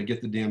just want to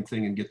get the damn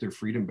thing and get their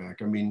freedom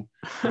back.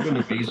 What an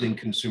amazing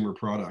consumer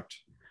product.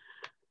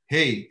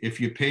 Hey, if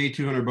you pay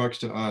 $200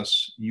 to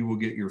us, you will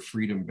get your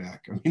freedom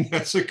back.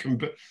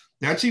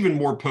 That's even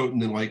more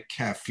potent than like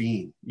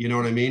caffeine. You know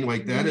what I mean?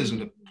 Like that is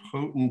a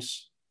potent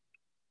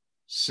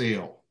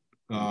sale.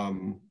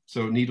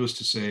 So needless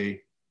to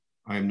say,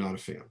 I am not a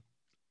fan.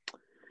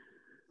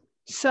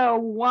 So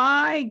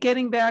why,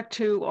 getting back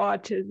to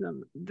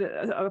autism,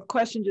 a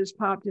question just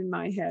popped in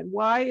my head.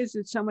 Why is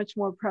it so much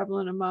more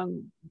prevalent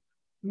among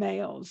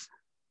males?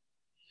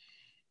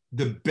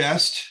 The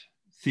best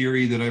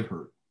theory that I've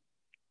heard,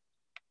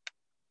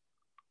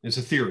 it's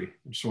a theory,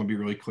 I just want to be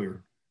really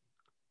clear,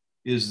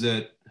 is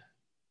that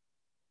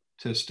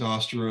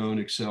testosterone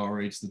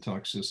accelerates the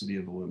toxicity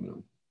of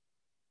aluminum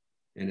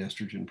and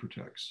estrogen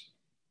protects.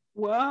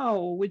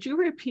 Whoa, would you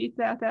repeat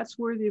that? That's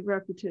worthy of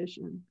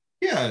repetition.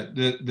 Yeah,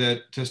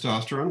 that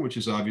testosterone, which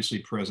is obviously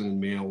present in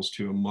males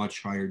to a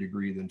much higher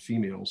degree than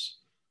females,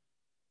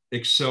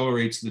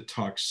 accelerates the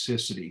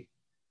toxicity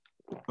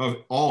of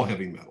all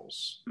heavy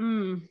metals.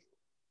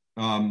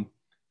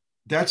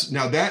 That's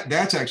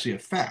actually a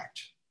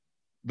fact.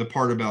 The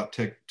part about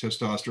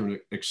testosterone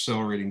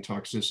accelerating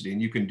toxicity,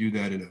 and you can do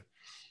that in a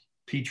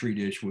petri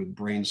dish with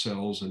brain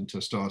cells and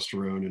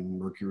testosterone and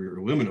mercury or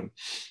aluminum.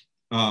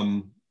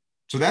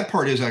 So that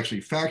part is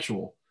actually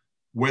factual.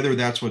 Whether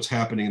that's what's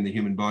happening in the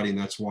human body, and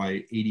that's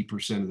why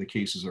 80% of the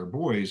cases are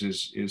boys,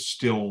 is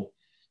still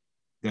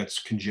that's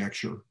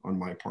conjecture on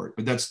my part,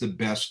 but that's the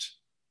best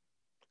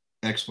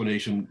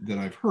explanation that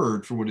I've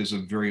heard for what is a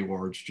very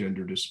large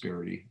gender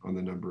disparity on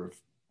the number of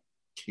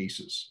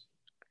cases.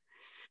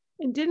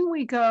 And didn't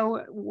we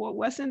go,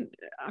 wasn't,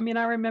 I mean,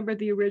 I remember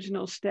the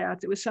original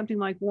stats. It was something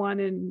like 1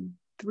 in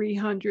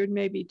 300,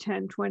 maybe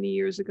 10, 20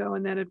 years ago,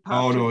 and then it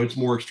popped. Oh, no, it's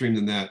more extreme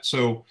than that.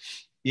 So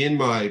in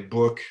my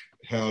book,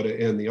 How to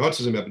End the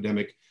Autism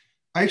Epidemic,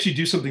 I actually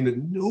do something that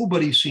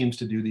nobody seems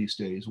to do these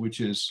days, which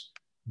is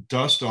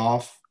dust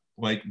off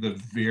like the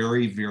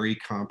very, very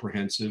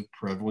comprehensive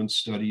prevalence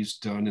studies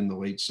done in the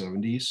late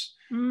 70s.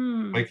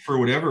 Like for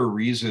whatever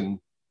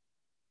reason,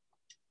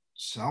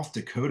 South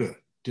Dakota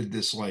did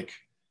this like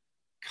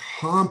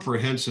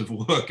comprehensive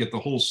look at the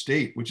whole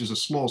state, which is a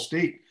small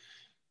state.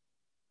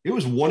 It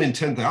was 1 in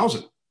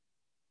 10,000.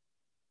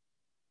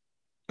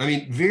 I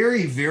mean,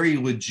 very, very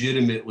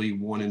legitimately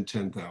 1 in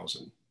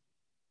 10,000.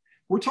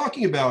 We're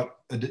talking about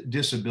a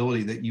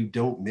disability that you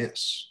don't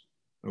miss,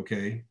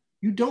 okay?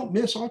 You don't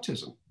miss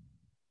autism.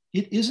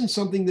 It isn't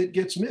something that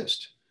gets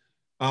missed.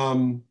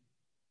 1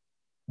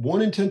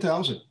 in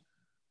 10,000.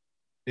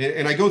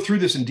 And I go through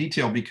this in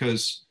detail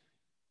because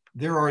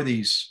there are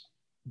these,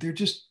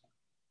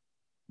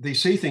 they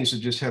say things that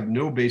just have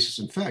no basis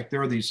in fact.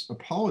 There are these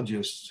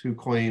apologists who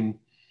claim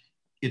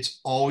it's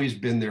always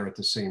been there at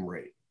the same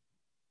rate.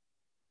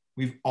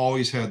 We've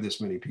always had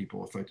this many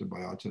people affected by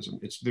autism.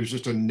 There's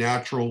just a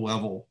natural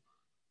level.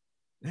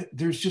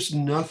 There's just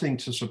nothing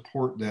to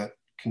support that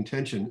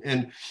contention.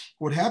 And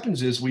what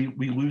happens is we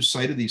lose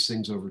sight of these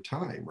things over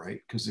time,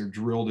 right? Because they're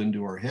drilled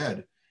into our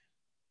head.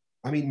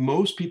 I mean,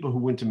 most people who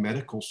went to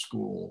medical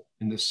school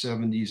in the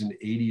 70s and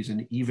 80s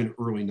and even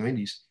early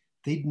 90s,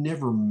 they'd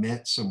never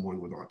met someone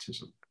with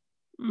autism.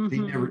 They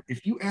never,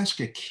 if you ask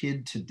a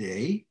kid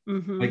today,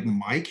 like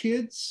my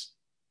kids,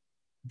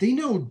 they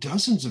know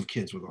dozens of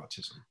kids with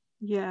autism.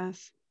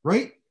 Yes.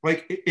 Right?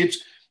 Like it's,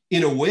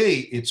 in a way,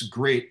 it's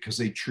great because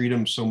they treat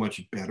them so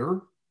much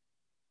better.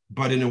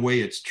 But in a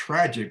way, it's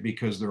tragic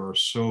because there are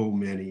so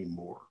many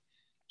more.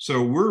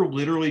 So we're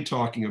literally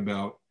talking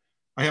about,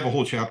 I have a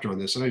whole chapter on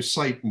this, and I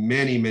cite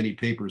many, many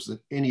papers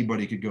that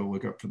anybody could go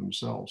look up for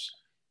themselves.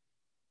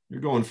 You're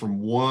going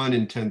from 1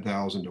 in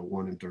 10,000 to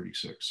 1 in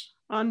 36.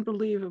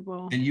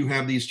 Unbelievable. And you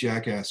have these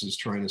jackasses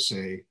trying to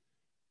say,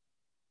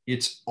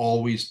 it's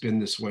always been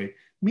this way.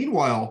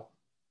 Meanwhile,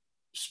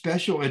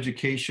 special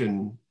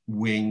education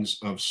wings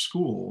of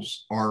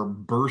schools are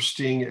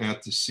bursting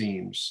at the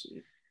seams.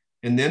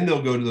 And then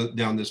they'll go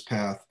down this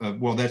path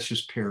of, well, that's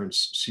just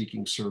parents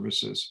seeking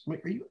services. I'm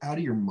like, are you out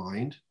of your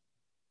mind?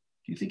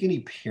 Do you think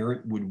any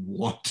parent would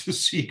want to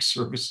seek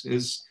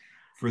services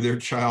for their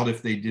child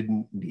if they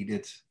didn't need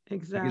it?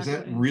 Exactly. Like, is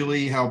that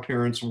really how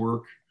parents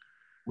work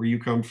where you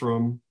come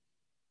from?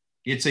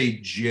 It's a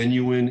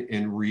genuine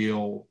and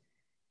real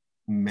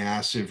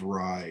massive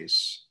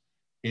rise.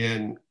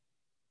 And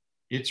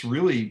it's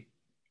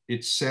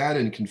sad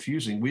and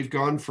confusing. We've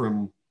gone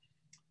from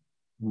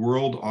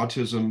World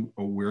Autism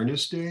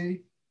Awareness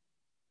Day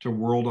to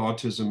World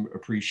Autism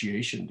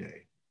Appreciation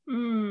Day.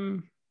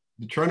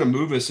 They're trying to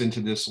move us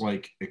into this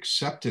like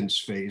acceptance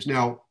phase.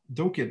 Now,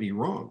 don't get me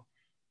wrong.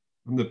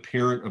 I'm the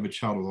parent of a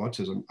child with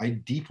autism. I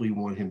deeply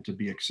want him to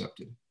be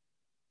accepted.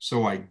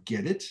 So I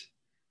get it.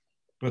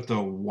 But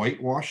the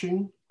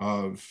whitewashing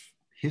of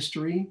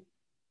history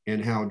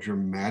and how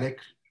dramatic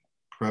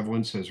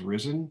prevalence has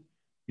risen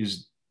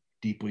is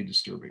deeply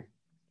disturbing.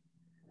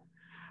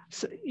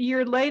 So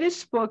your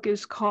latest book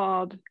is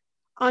called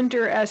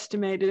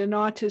Underestimated, an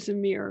Autism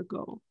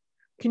Miracle.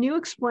 Can you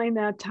explain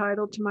that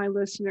title to my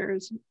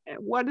listeners?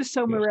 What is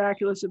so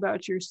miraculous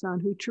about your son,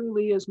 who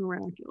truly is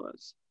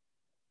miraculous?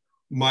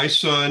 My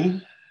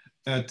son,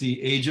 at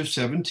the age of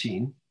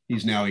 17,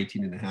 he's now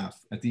 18 and a half,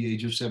 at the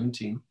age of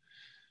 17,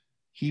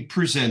 he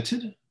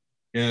presented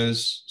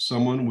as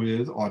someone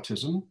with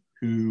autism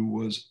who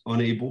was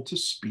unable to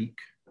speak,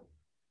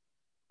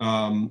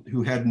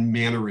 who had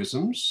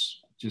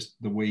mannerisms, just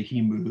the way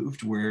he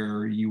moved,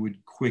 where you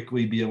would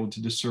quickly be able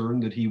to discern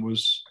that he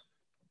was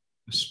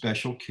a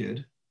special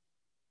kid.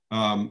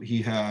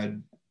 He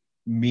had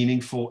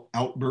meaningful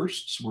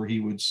outbursts where he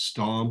would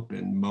stomp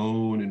and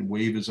moan and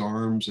wave his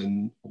arms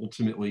and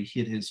ultimately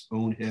hit his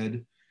own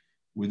head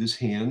with his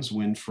hands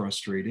when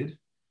frustrated.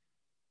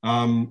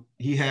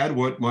 He had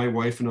what my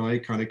wife and I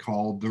kind of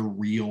called the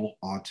real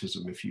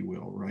autism, if you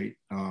will, right?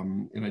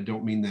 And I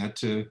don't mean that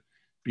to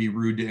be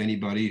rude to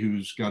anybody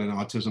who's got an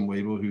autism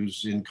label,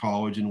 who's in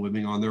college and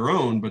living on their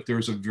own, but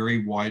there's a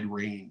very wide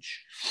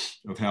range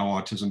of how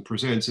autism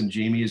presents. And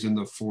Jamie is in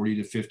the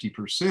 40 to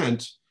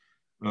 50%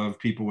 of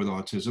people with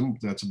autism.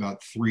 That's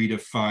about 3 to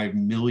 5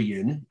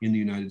 million in the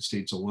United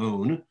States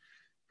alone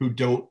who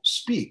don't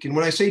speak. And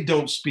when I say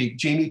don't speak,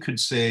 Jamie could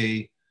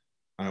say,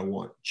 I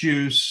want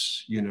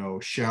juice,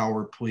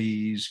 shower,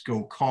 please,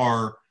 go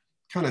car,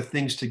 kind of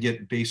things to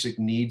get basic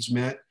needs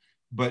met,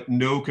 but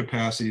no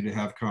capacity to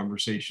have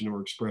conversation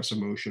or express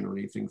emotion or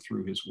anything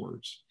through his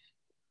words.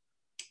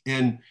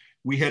 And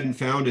we hadn't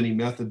found any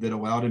method that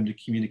allowed him to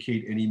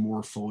communicate any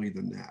more fully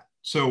than that.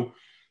 So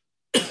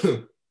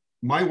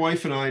my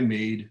wife and I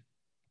made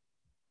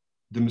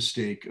the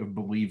mistake of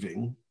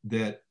believing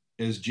that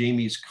as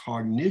Jamie's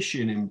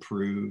cognition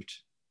improved,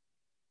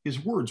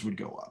 his words would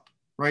go up,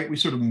 right? We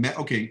sort of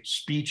okay,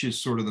 speech is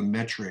sort of the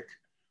metric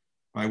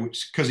by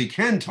which, because he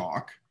can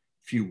talk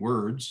a few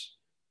words,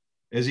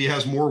 as he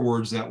has more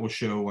words, that will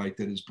show like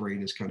that his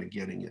brain is kind of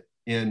getting it.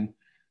 And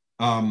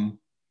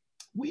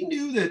we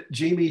knew that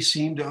Jamie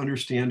seemed to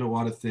understand a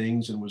lot of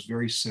things and was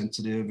very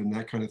sensitive and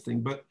that kind of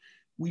thing, but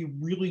we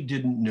really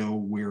didn't know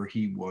where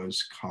he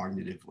was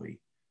cognitively.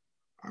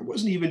 I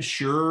wasn't even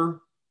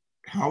sure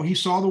how he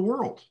saw the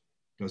world.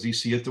 Does he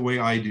see it the way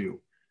I do?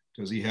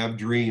 Does he have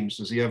dreams?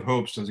 Does he have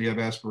hopes? Does he have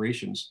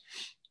aspirations?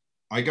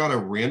 I got a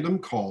random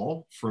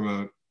call from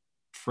a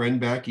friend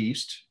back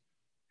east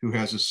who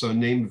has a son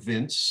named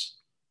Vince,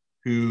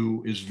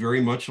 who is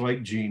very much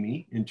like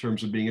Jamie in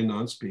terms of being a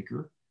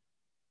non-speaker.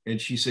 And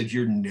she said,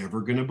 "You're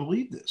never going to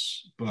believe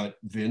this, but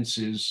Vince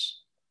is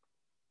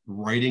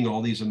writing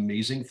all these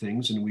amazing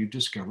things and we've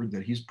discovered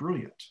that he's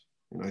brilliant."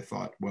 And I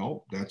thought,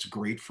 well, that's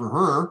great for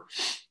her.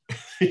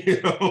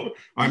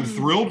 I'm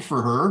thrilled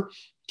for her.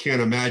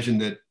 Can't imagine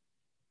that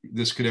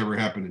this could ever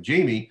happen to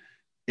Jamie.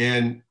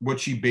 And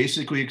what she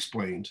basically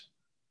explained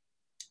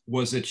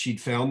was that she'd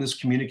found this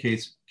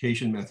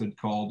communication method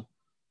called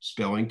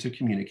spelling to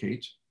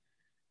communicate.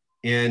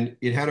 And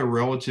it had a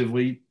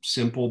relatively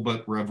simple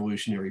but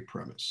revolutionary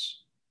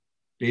premise.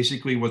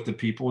 Basically, what the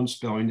people in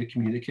spelling to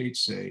communicate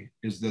say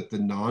is that the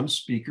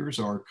non-speakers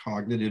are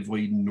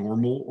cognitively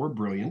normal or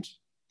brilliant,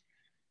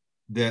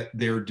 that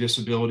their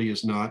disability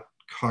is not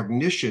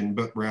cognition,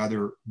 but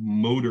rather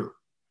motor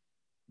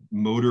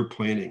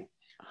planning.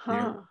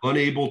 They're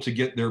unable to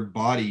get their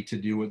body to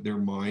do what their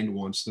mind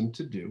wants them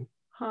to do.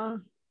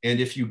 And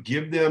if you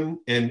give them,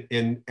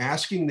 and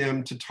asking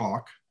them to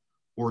talk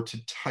or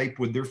to type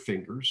with their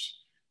fingers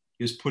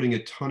is putting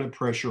a ton of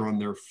pressure on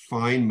their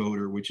fine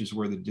motor, which is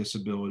where the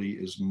disability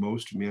is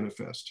most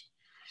manifest.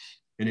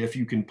 And if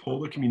you can pull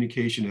the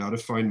communication out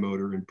of fine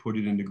motor and put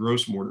it into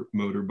gross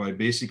motor by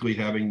basically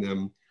having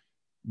them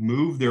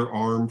move their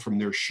arm from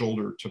their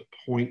shoulder to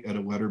point at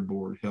a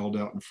letterboard held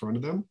out in front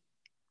of them,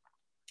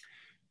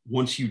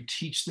 once you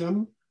teach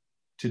them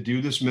to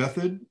do this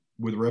method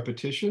with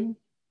repetition,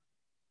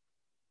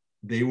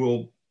 they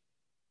will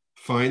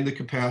find the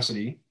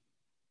capacity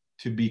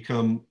to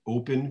become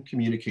open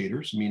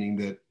communicators, meaning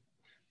that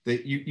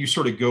you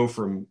sort of go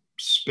from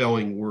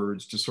spelling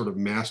words to sort of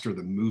master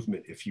the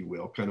movement, if you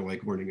will, kind of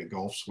like learning a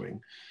golf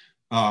swing.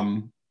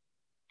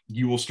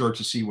 You will start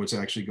to see what's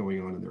actually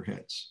going on in their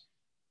heads.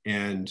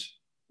 And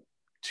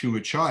to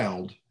a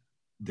child,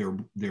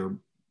 they're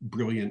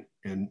brilliant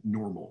and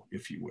normal,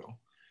 if you will.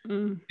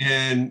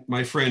 And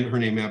my friend, her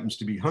name happens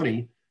to be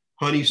Honey.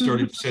 Honey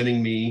started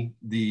sending me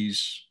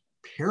these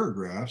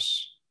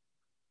paragraphs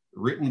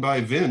written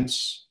by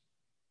Vince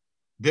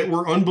that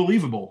were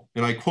unbelievable.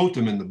 And I quote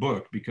them in the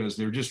book because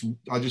they're just,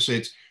 I'll just say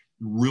it's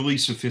really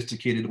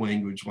sophisticated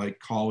language, like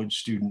college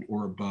student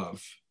or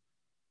above,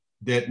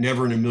 that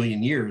never in a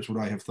million years would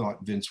I have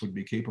thought Vince would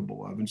be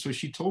capable of. And so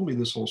she told me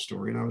this whole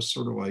story, and I was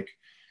sort of like,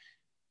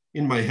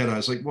 in my head, I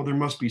was like, well, there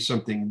must be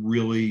something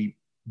really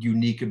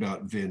unique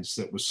about Vince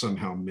that was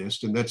somehow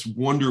missed. And that's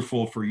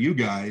wonderful for you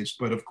guys.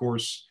 But of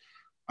course,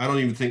 I don't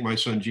even think my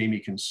son Jamie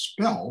can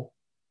spell,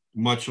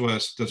 much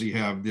less does he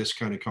have this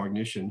kind of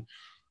cognition.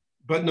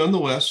 But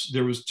nonetheless,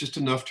 there was just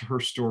enough to her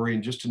story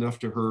and just enough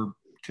to her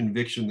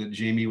conviction that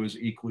Jamie was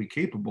equally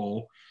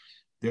capable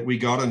that we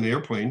got on an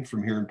airplane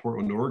from here in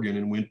Portland, Oregon,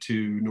 and went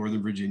to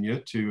Northern Virginia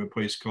to a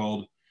place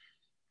called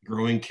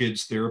Growing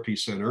Kids Therapy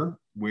Center,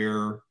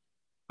 where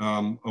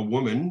a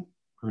woman,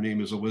 her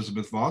name is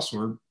Elizabeth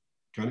Vossler,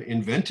 kind of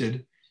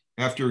invented,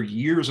 after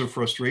years of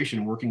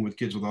frustration working with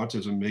kids with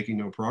autism, making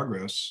no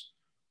progress,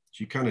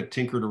 she kind of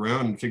tinkered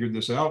around and figured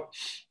this out.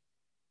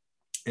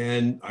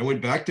 And I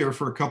went back there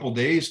for a couple of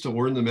days to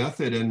learn the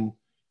method. And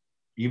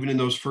even in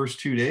those first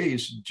 2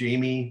 days,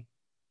 Jamie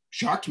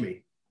shocked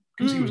me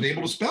because he was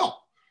able to spell.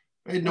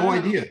 I had no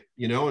idea,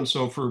 and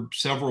so for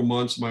several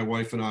months, my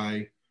wife and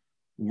I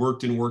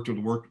worked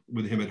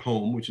with him at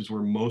home, which is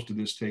where most of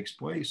this takes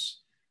place.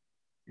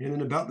 And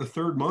in about the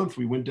third month,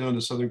 we went down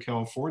to Southern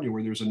California,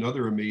 where there's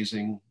another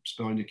amazing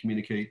spelling to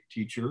communicate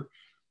teacher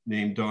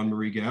named Dawn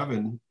Marie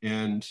Gavin.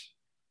 And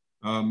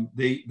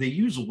they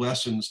use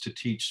lessons to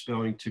teach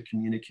spelling to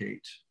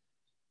communicate.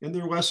 And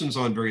they're lessons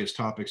on various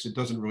topics. It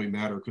doesn't really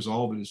matter because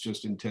all of it is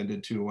just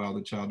intended to allow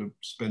the child to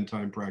spend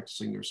time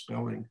practicing their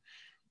spelling.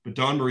 But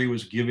Dawn Marie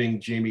was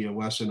giving Jamie a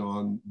lesson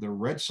on the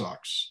Red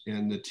Sox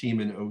and the team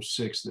in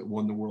 '06 that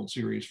won the World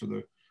Series for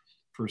the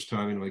first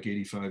time in like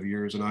 85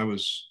 years. And I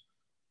was,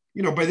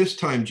 by this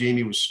time,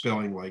 Jamie was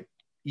spelling like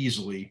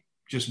easily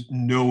just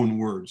known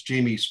words.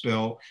 Jamie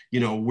spell,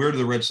 where do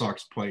the Red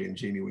Sox play? And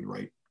Jamie would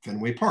write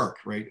Fenway Park,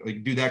 right?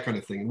 Like do that kind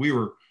of thing. And we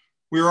were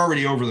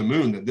already over the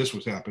moon that this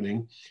was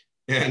happening.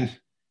 And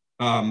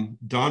Dawn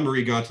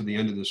Marie got to the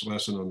end of this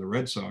lesson on the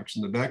Red Sox.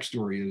 And the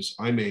backstory is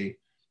I'm a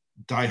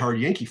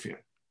diehard Yankee fan.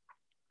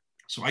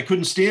 So I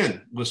couldn't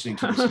stand listening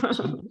to this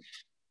lesson.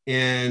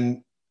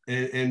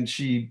 And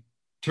she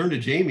turned to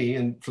Jamie,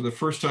 and for the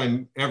first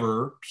time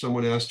ever,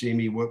 someone asked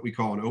Jamie what we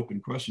call an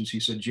open question. He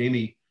said,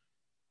 Jamie,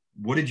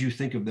 what did you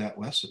think of that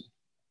lesson?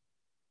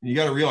 And you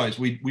got to realize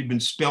we'd been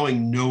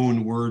spelling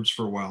known words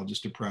for a while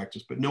just to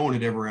practice, but no one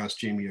had ever asked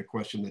Jamie a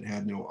question that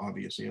had no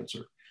obvious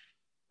answer,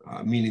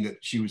 meaning that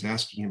she was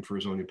asking him for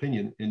his own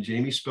opinion. And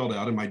Jamie spelled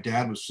out, and my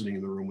dad was sitting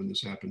in the room when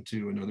this happened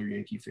too, another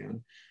Yankee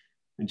fan.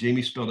 And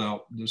Jamie spelled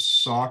out, the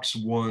Sox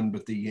won,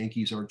 but the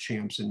Yankees are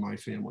champs in my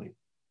family.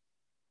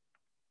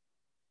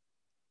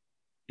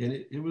 And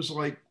it was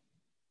like,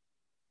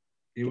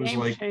 it was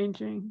like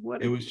changing.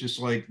 It was just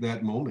like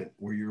that moment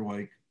where you're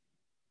like,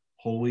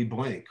 holy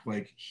blank,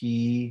 like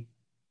he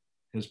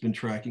has been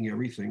tracking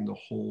everything the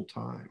whole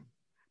time.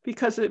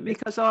 Because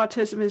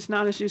autism is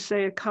not, as you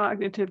say, a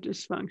cognitive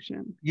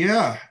dysfunction.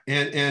 Yeah.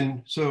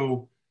 And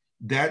so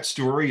that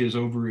story is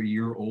over a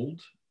year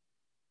old.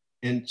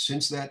 And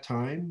since that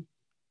time,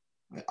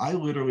 I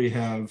literally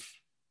have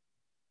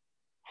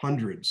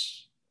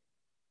hundreds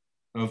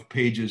of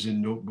pages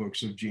in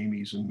notebooks of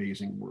Jamie's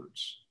amazing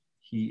words.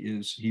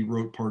 He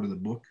wrote part of the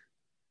book.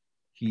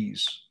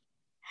 He's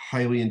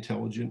highly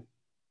intelligent.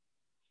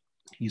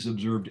 He's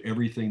observed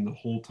everything the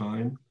whole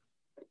time.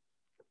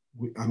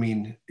 I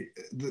mean,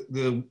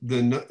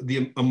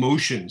 the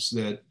emotions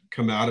that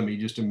come out of me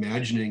just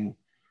imagining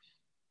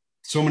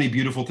so many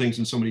beautiful things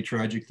and so many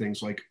tragic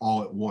things like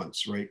all at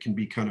once, right, can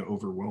be kind of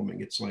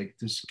overwhelming. It's like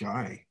this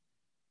guy,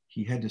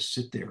 he had to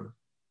sit there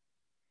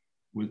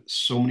with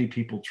so many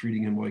people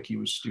treating him like he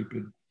was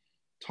stupid,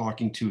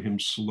 talking to him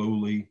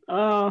slowly,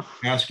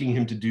 asking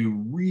him to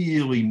do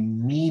really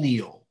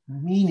menial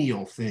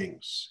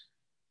things,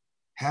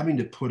 having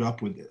to put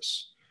up with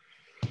this,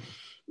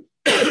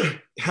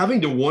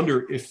 having to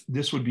wonder if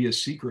this would be a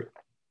secret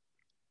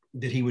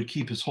that he would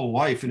keep his whole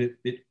life. And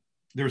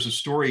there's a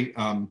story.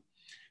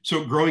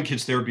 So Growing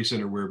Kids Therapy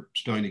Center, where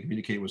Spelling to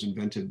Communicate was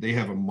invented, they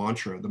have a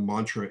mantra. The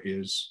mantra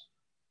is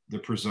the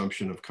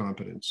presumption of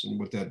competence. And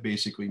what that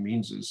basically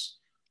means is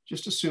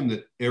just assume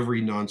that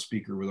every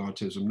non-speaker with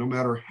autism, no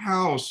matter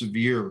how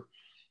severe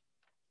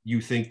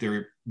you think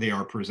they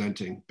are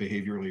presenting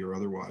behaviorally or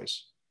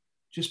otherwise,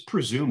 just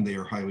presume they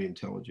are highly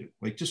intelligent.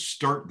 Like, just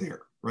start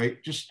there,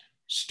 right? Just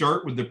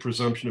start with the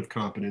presumption of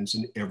competence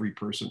in every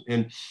person.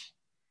 And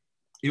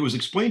it was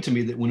explained to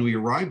me that when we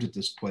arrived at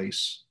this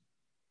place,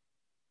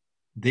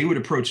 they would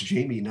approach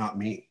Jamie, not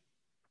me,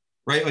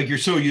 right? Like, you're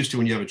so used to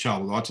when you have a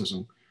child with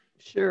autism.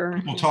 Sure.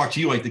 People talk to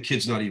you like the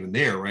kid's not even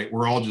there, right?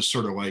 We're all just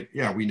sort of like,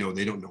 yeah, we know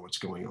they don't know what's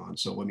going on,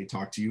 so let me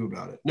talk to you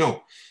about it.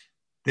 No,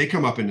 they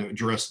come up and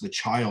address the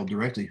child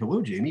directly.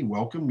 Hello, Jamie,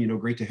 welcome,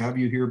 great to have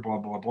you here, blah,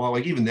 blah, blah.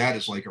 Like, even that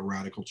is like a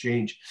radical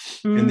change.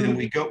 And then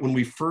when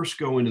we first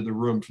go into the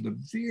room for the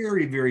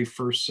very, very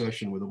first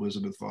session with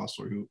Elizabeth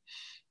Fossler, who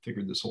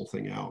figured this whole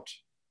thing out,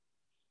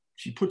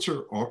 she puts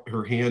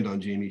her hand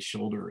on Jamie's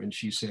shoulder and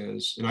she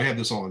says, and I have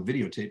this all on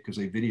videotape because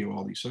they video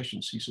all these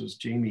sessions. She says,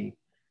 Jamie,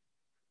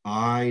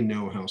 I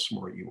know how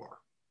smart you are,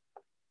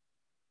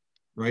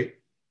 right?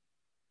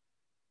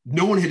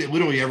 No one had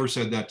literally ever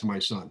said that to my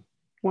son.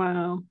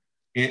 Wow.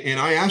 And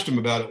I asked him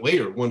about it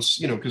later once,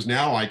 because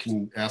now I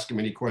can ask him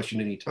any question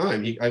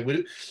anytime. I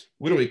would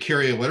literally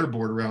carry a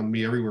letterboard around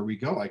me everywhere we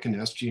go. I can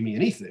ask Jamie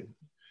anything.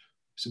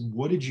 I said,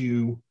 what did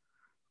you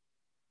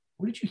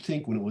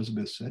think when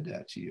Elizabeth said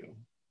that to you?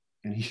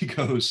 And he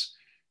goes,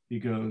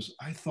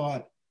 I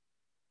thought,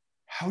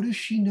 how does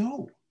she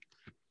know?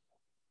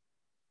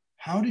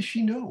 How does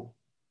she know?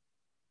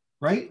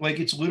 Right? Like,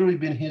 it's literally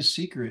been his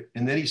secret.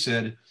 And then he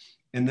said,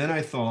 and then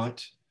I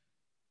thought,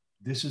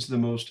 this is the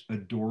most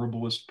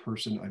adorablest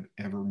person I've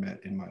ever met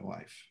in my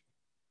life.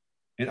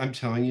 And I'm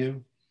telling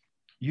you,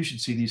 you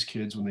should see these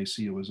kids when they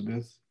see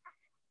Elizabeth.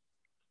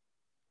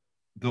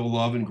 The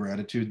love and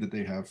gratitude that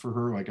they have for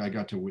her. Like, I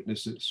got to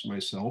witness it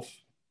myself.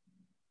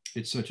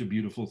 It's such a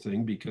beautiful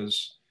thing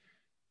because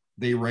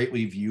they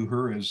rightly view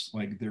her as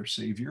like their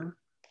savior,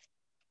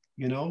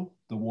 the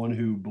one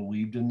who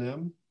believed in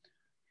them.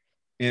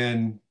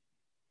 And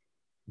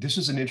this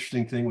is an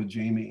interesting thing with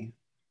Jamie.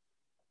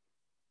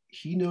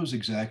 He knows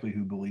exactly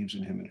who believes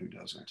in him and who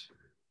doesn't.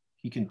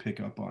 He can pick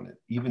up on it.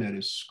 Even at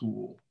his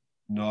school,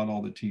 not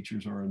all the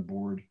teachers are on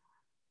board.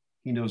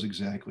 He knows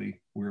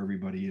exactly where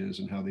everybody is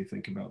and how they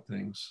think about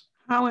things.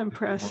 How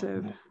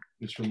impressive.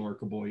 It's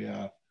remarkable,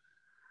 yeah.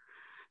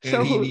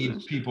 And he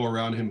needs people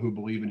around him who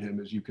believe in him,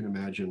 as you can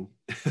imagine.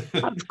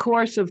 Of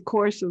course.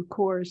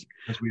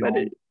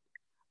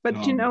 But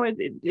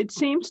it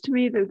seems to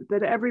me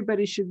that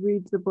everybody should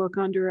read the book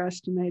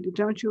Underestimated.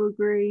 Don't you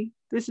agree?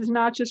 This is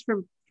not just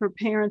for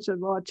parents of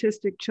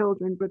autistic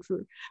children, but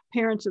for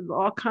parents of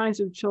all kinds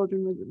of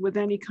children with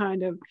any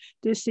kind of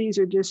disease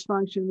or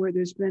dysfunction where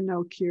there's been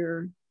no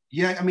cure.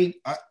 Yeah, I mean,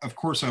 of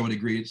course I would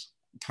agree. It's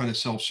kind of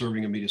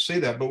self-serving of me to say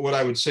that. But what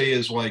I would say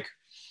is, like,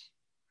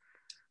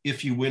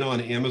 if you went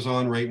on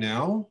Amazon right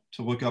now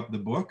to look up the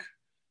book,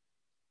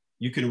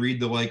 you can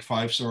read the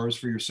 5 stars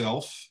for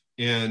yourself.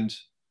 And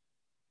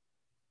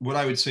what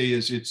I would say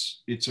is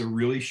it's a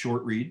really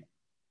short read.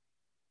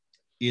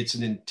 It's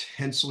an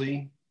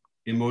intensely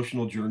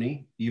emotional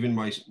journey. Even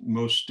my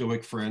most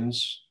stoic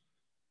friends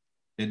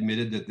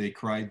admitted that they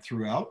cried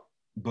throughout,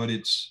 but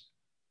it's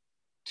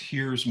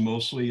tears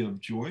mostly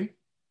of joy,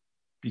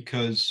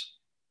 because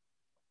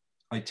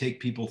I take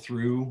people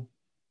through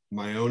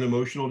my own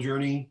emotional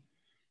journey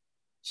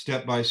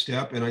step by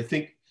step. And I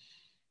think,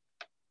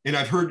 and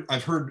I've heard,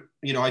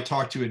 I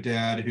talked to a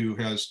dad who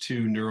has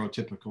two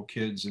neurotypical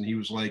kids, and he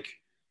was like,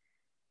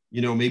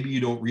 maybe you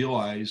don't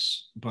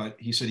realize, but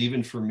he said,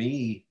 even for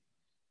me,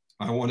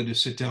 I wanted to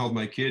sit down with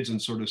my kids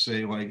and sort of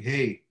say, like,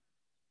 hey,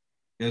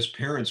 as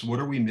parents, what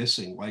are we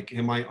missing? Like,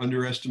 am I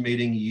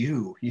underestimating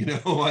you?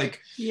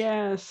 Like,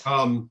 Yes.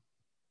 And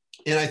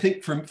I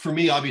think for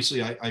me,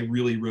 obviously, I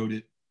really wrote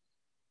it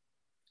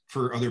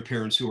for other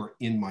parents who are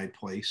in my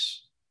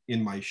place,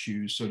 in my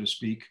shoes, so to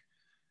speak.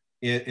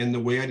 And the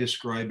way I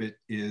describe it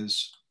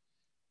is,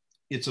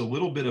 it's a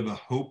little bit of a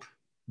hope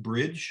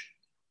bridge,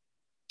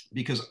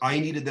 because I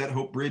needed that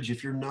hope bridge.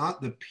 If you're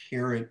not the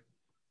parent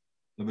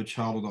of a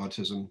child with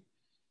autism,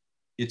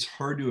 it's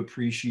hard to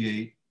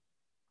appreciate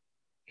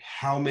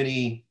how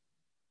many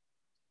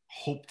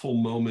hopeful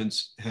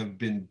moments have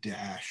been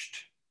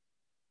dashed.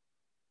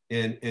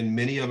 And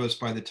many of us,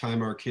 by the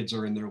time our kids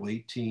are in their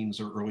late teens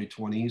or early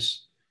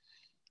 20s,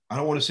 I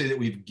don't want to say that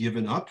we've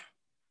given up,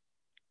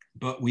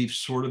 but we've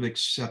sort of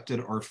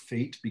accepted our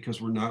fate because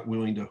we're not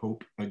willing to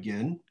hope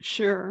again.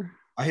 Sure.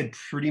 I had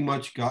pretty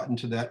much gotten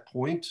to that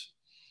point,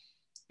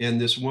 and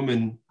this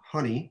woman,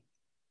 Honey,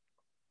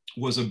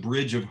 was a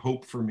bridge of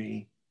hope for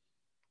me,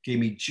 gave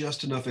me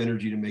just enough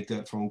energy to make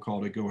that phone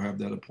call to go have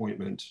that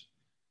appointment,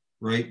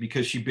 right?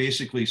 Because she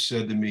basically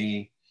said to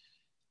me,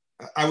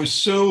 I was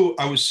so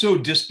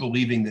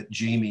disbelieving that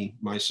Jamie,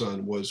 my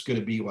son, was going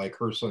to be like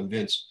her son,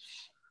 Vince.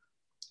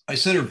 I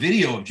sent her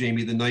video of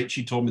Jamie the night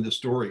she told me the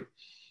story,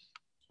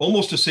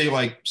 almost to say,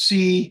 like,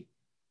 see,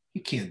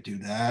 you can't do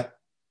that.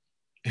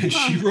 And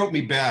she wrote me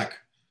back,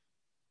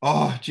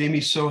 oh,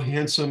 Jamie's so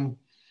handsome.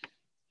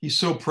 He's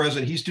so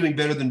present. He's doing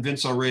better than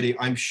Vince already.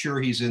 I'm sure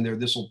he's in there.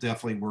 This will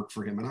definitely work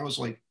for him. And I was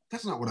like,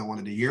 that's not what I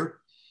wanted to hear.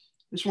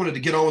 I just wanted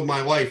to get on with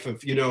my life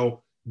of,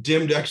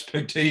 dimmed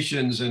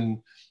expectations and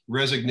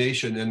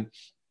resignation. And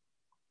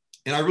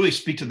I really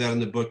speak to that in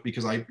the book,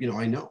 because I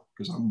know,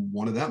 because I'm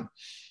one of them,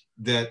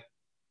 that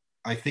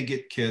I think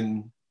it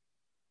can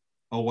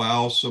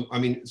allow so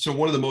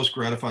one of the most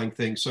gratifying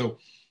things. So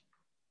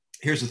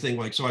here's the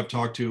thing, so I've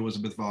talked to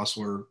Elizabeth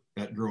Vossler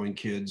at Growing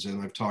Kids,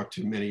 and I've talked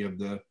to many of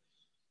the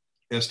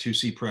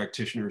S2C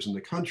practitioners in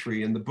the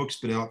country, and the book's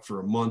been out for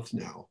a month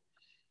now.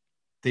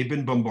 They've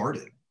been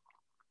bombarded,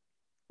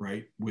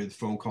 right, with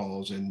phone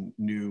calls and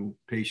new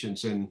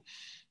patients. And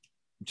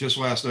just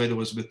last night,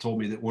 Elizabeth told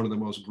me that one of the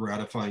most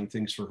gratifying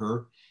things for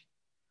her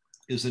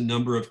is the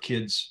number of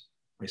kids,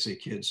 I say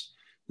kids,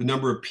 the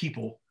number of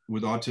people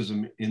with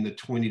autism in the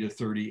 20 to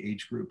 30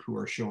 age group who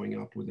are showing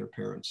up with their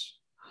parents.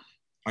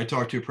 I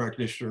talked to a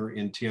practitioner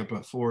in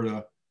Tampa,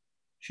 Florida.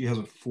 She has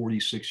a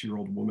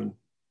 46-year-old woman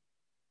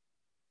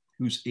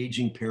whose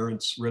aging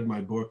parents read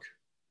my book,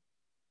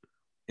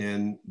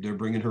 and they're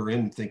bringing her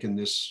in thinking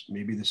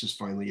maybe this is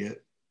finally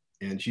it.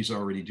 And she's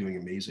already doing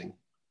amazing.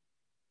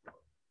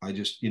 I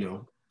just,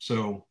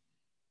 so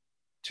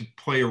to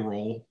play a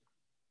role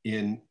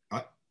in,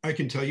 I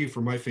can tell you,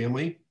 for my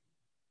family,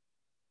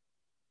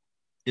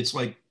 it's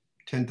like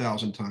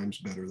 10,000 times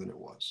better than it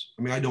was.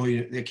 I mean,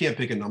 I can't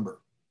pick a number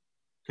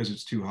because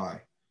it's too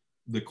high.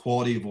 The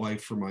quality of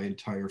life for my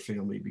entire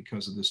family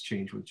because of this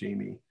change with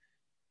Jamie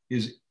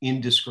is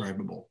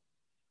indescribable.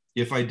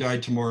 If I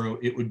died tomorrow,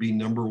 it would be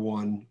number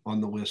one on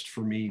the list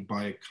for me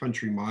by a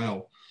country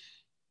mile,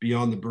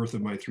 beyond the birth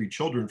of my 3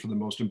 children, for the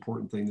most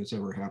important thing that's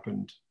ever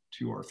happened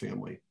to our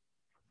family.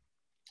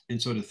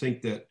 And so to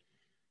think that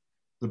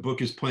the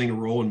book is playing a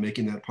role in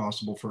making that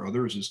possible for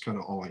others is kind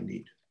of all I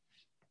need.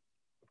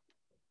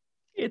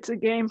 It's a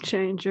game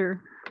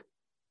changer.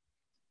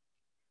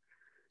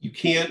 You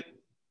can't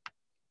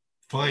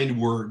find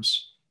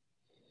words.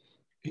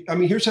 I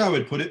mean, here's how I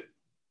would put it.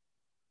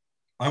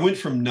 I went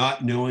from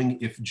not knowing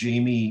if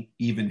Jamie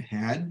even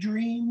had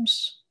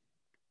dreams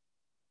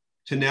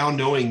to now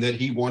knowing that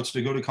he wants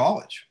to go to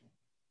college.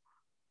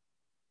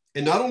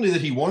 And not only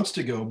that he wants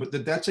to go, but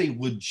that's a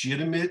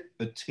legitimate,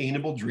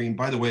 attainable dream.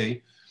 By the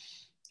way,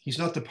 he's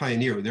not the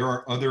pioneer. There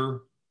are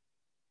other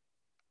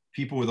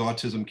people with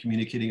autism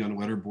communicating on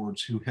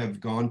letterboards who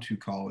have gone to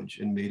college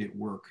and made it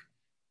work.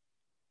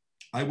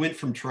 I went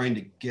from trying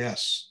to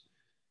guess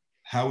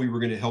how we were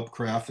going to help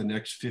craft the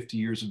next 50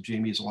 years of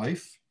Jamie's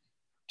life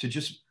to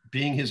just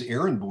being his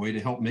errand boy to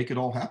help make it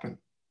all happen.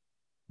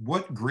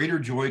 What greater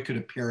joy could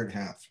a parent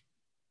have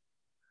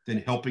than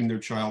helping their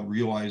child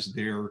realize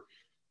their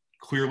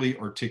clearly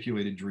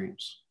articulated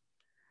dreams?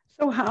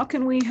 So how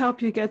can we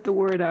help you get the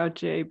word out,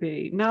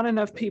 JB? Not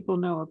enough people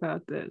know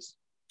about this.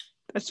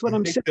 That's what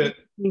I'm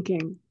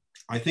thinking.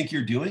 I think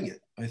you're doing it.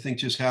 I think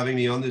just having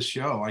me on this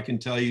show, I can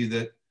tell you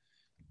that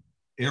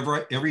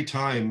every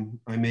time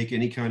I make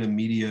any kind of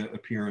media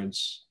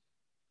appearance,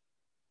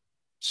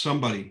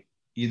 somebody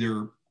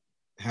either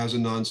has a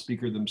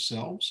non-speaker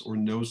themselves or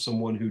knows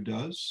someone who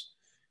does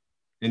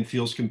and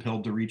feels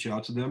compelled to reach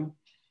out to them.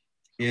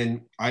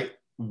 And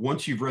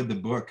once you've read the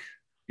book,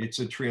 it's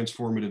a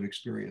transformative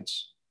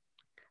experience.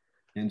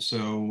 And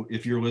so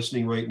if you're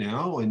listening right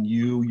now and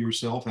you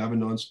yourself have a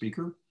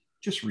non-speaker,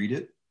 just read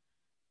it.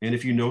 And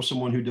if you know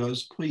someone who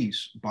does,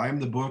 please buy them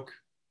the book,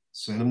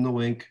 send them the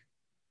link,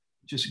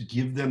 just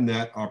give them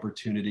that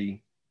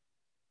opportunity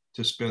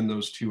to spend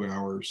those 2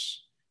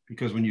 hours,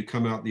 because when you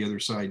come out the other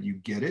side, you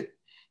get it.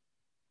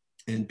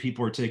 And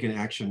people are taking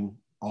action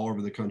all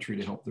over the country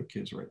to help their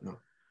kids right now.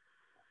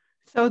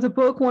 So the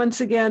book, once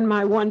again,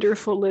 my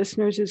wonderful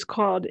listeners, is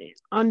called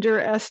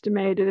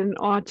Underestimated: An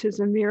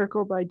Autism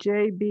Miracle by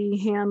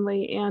J.B.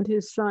 Handley and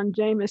his son,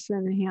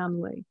 Jameson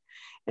Handley.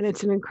 And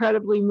it's an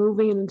incredibly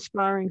moving and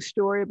inspiring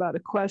story about a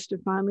quest to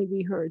finally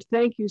be heard.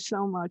 Thank you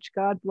so much.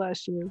 God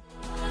bless you.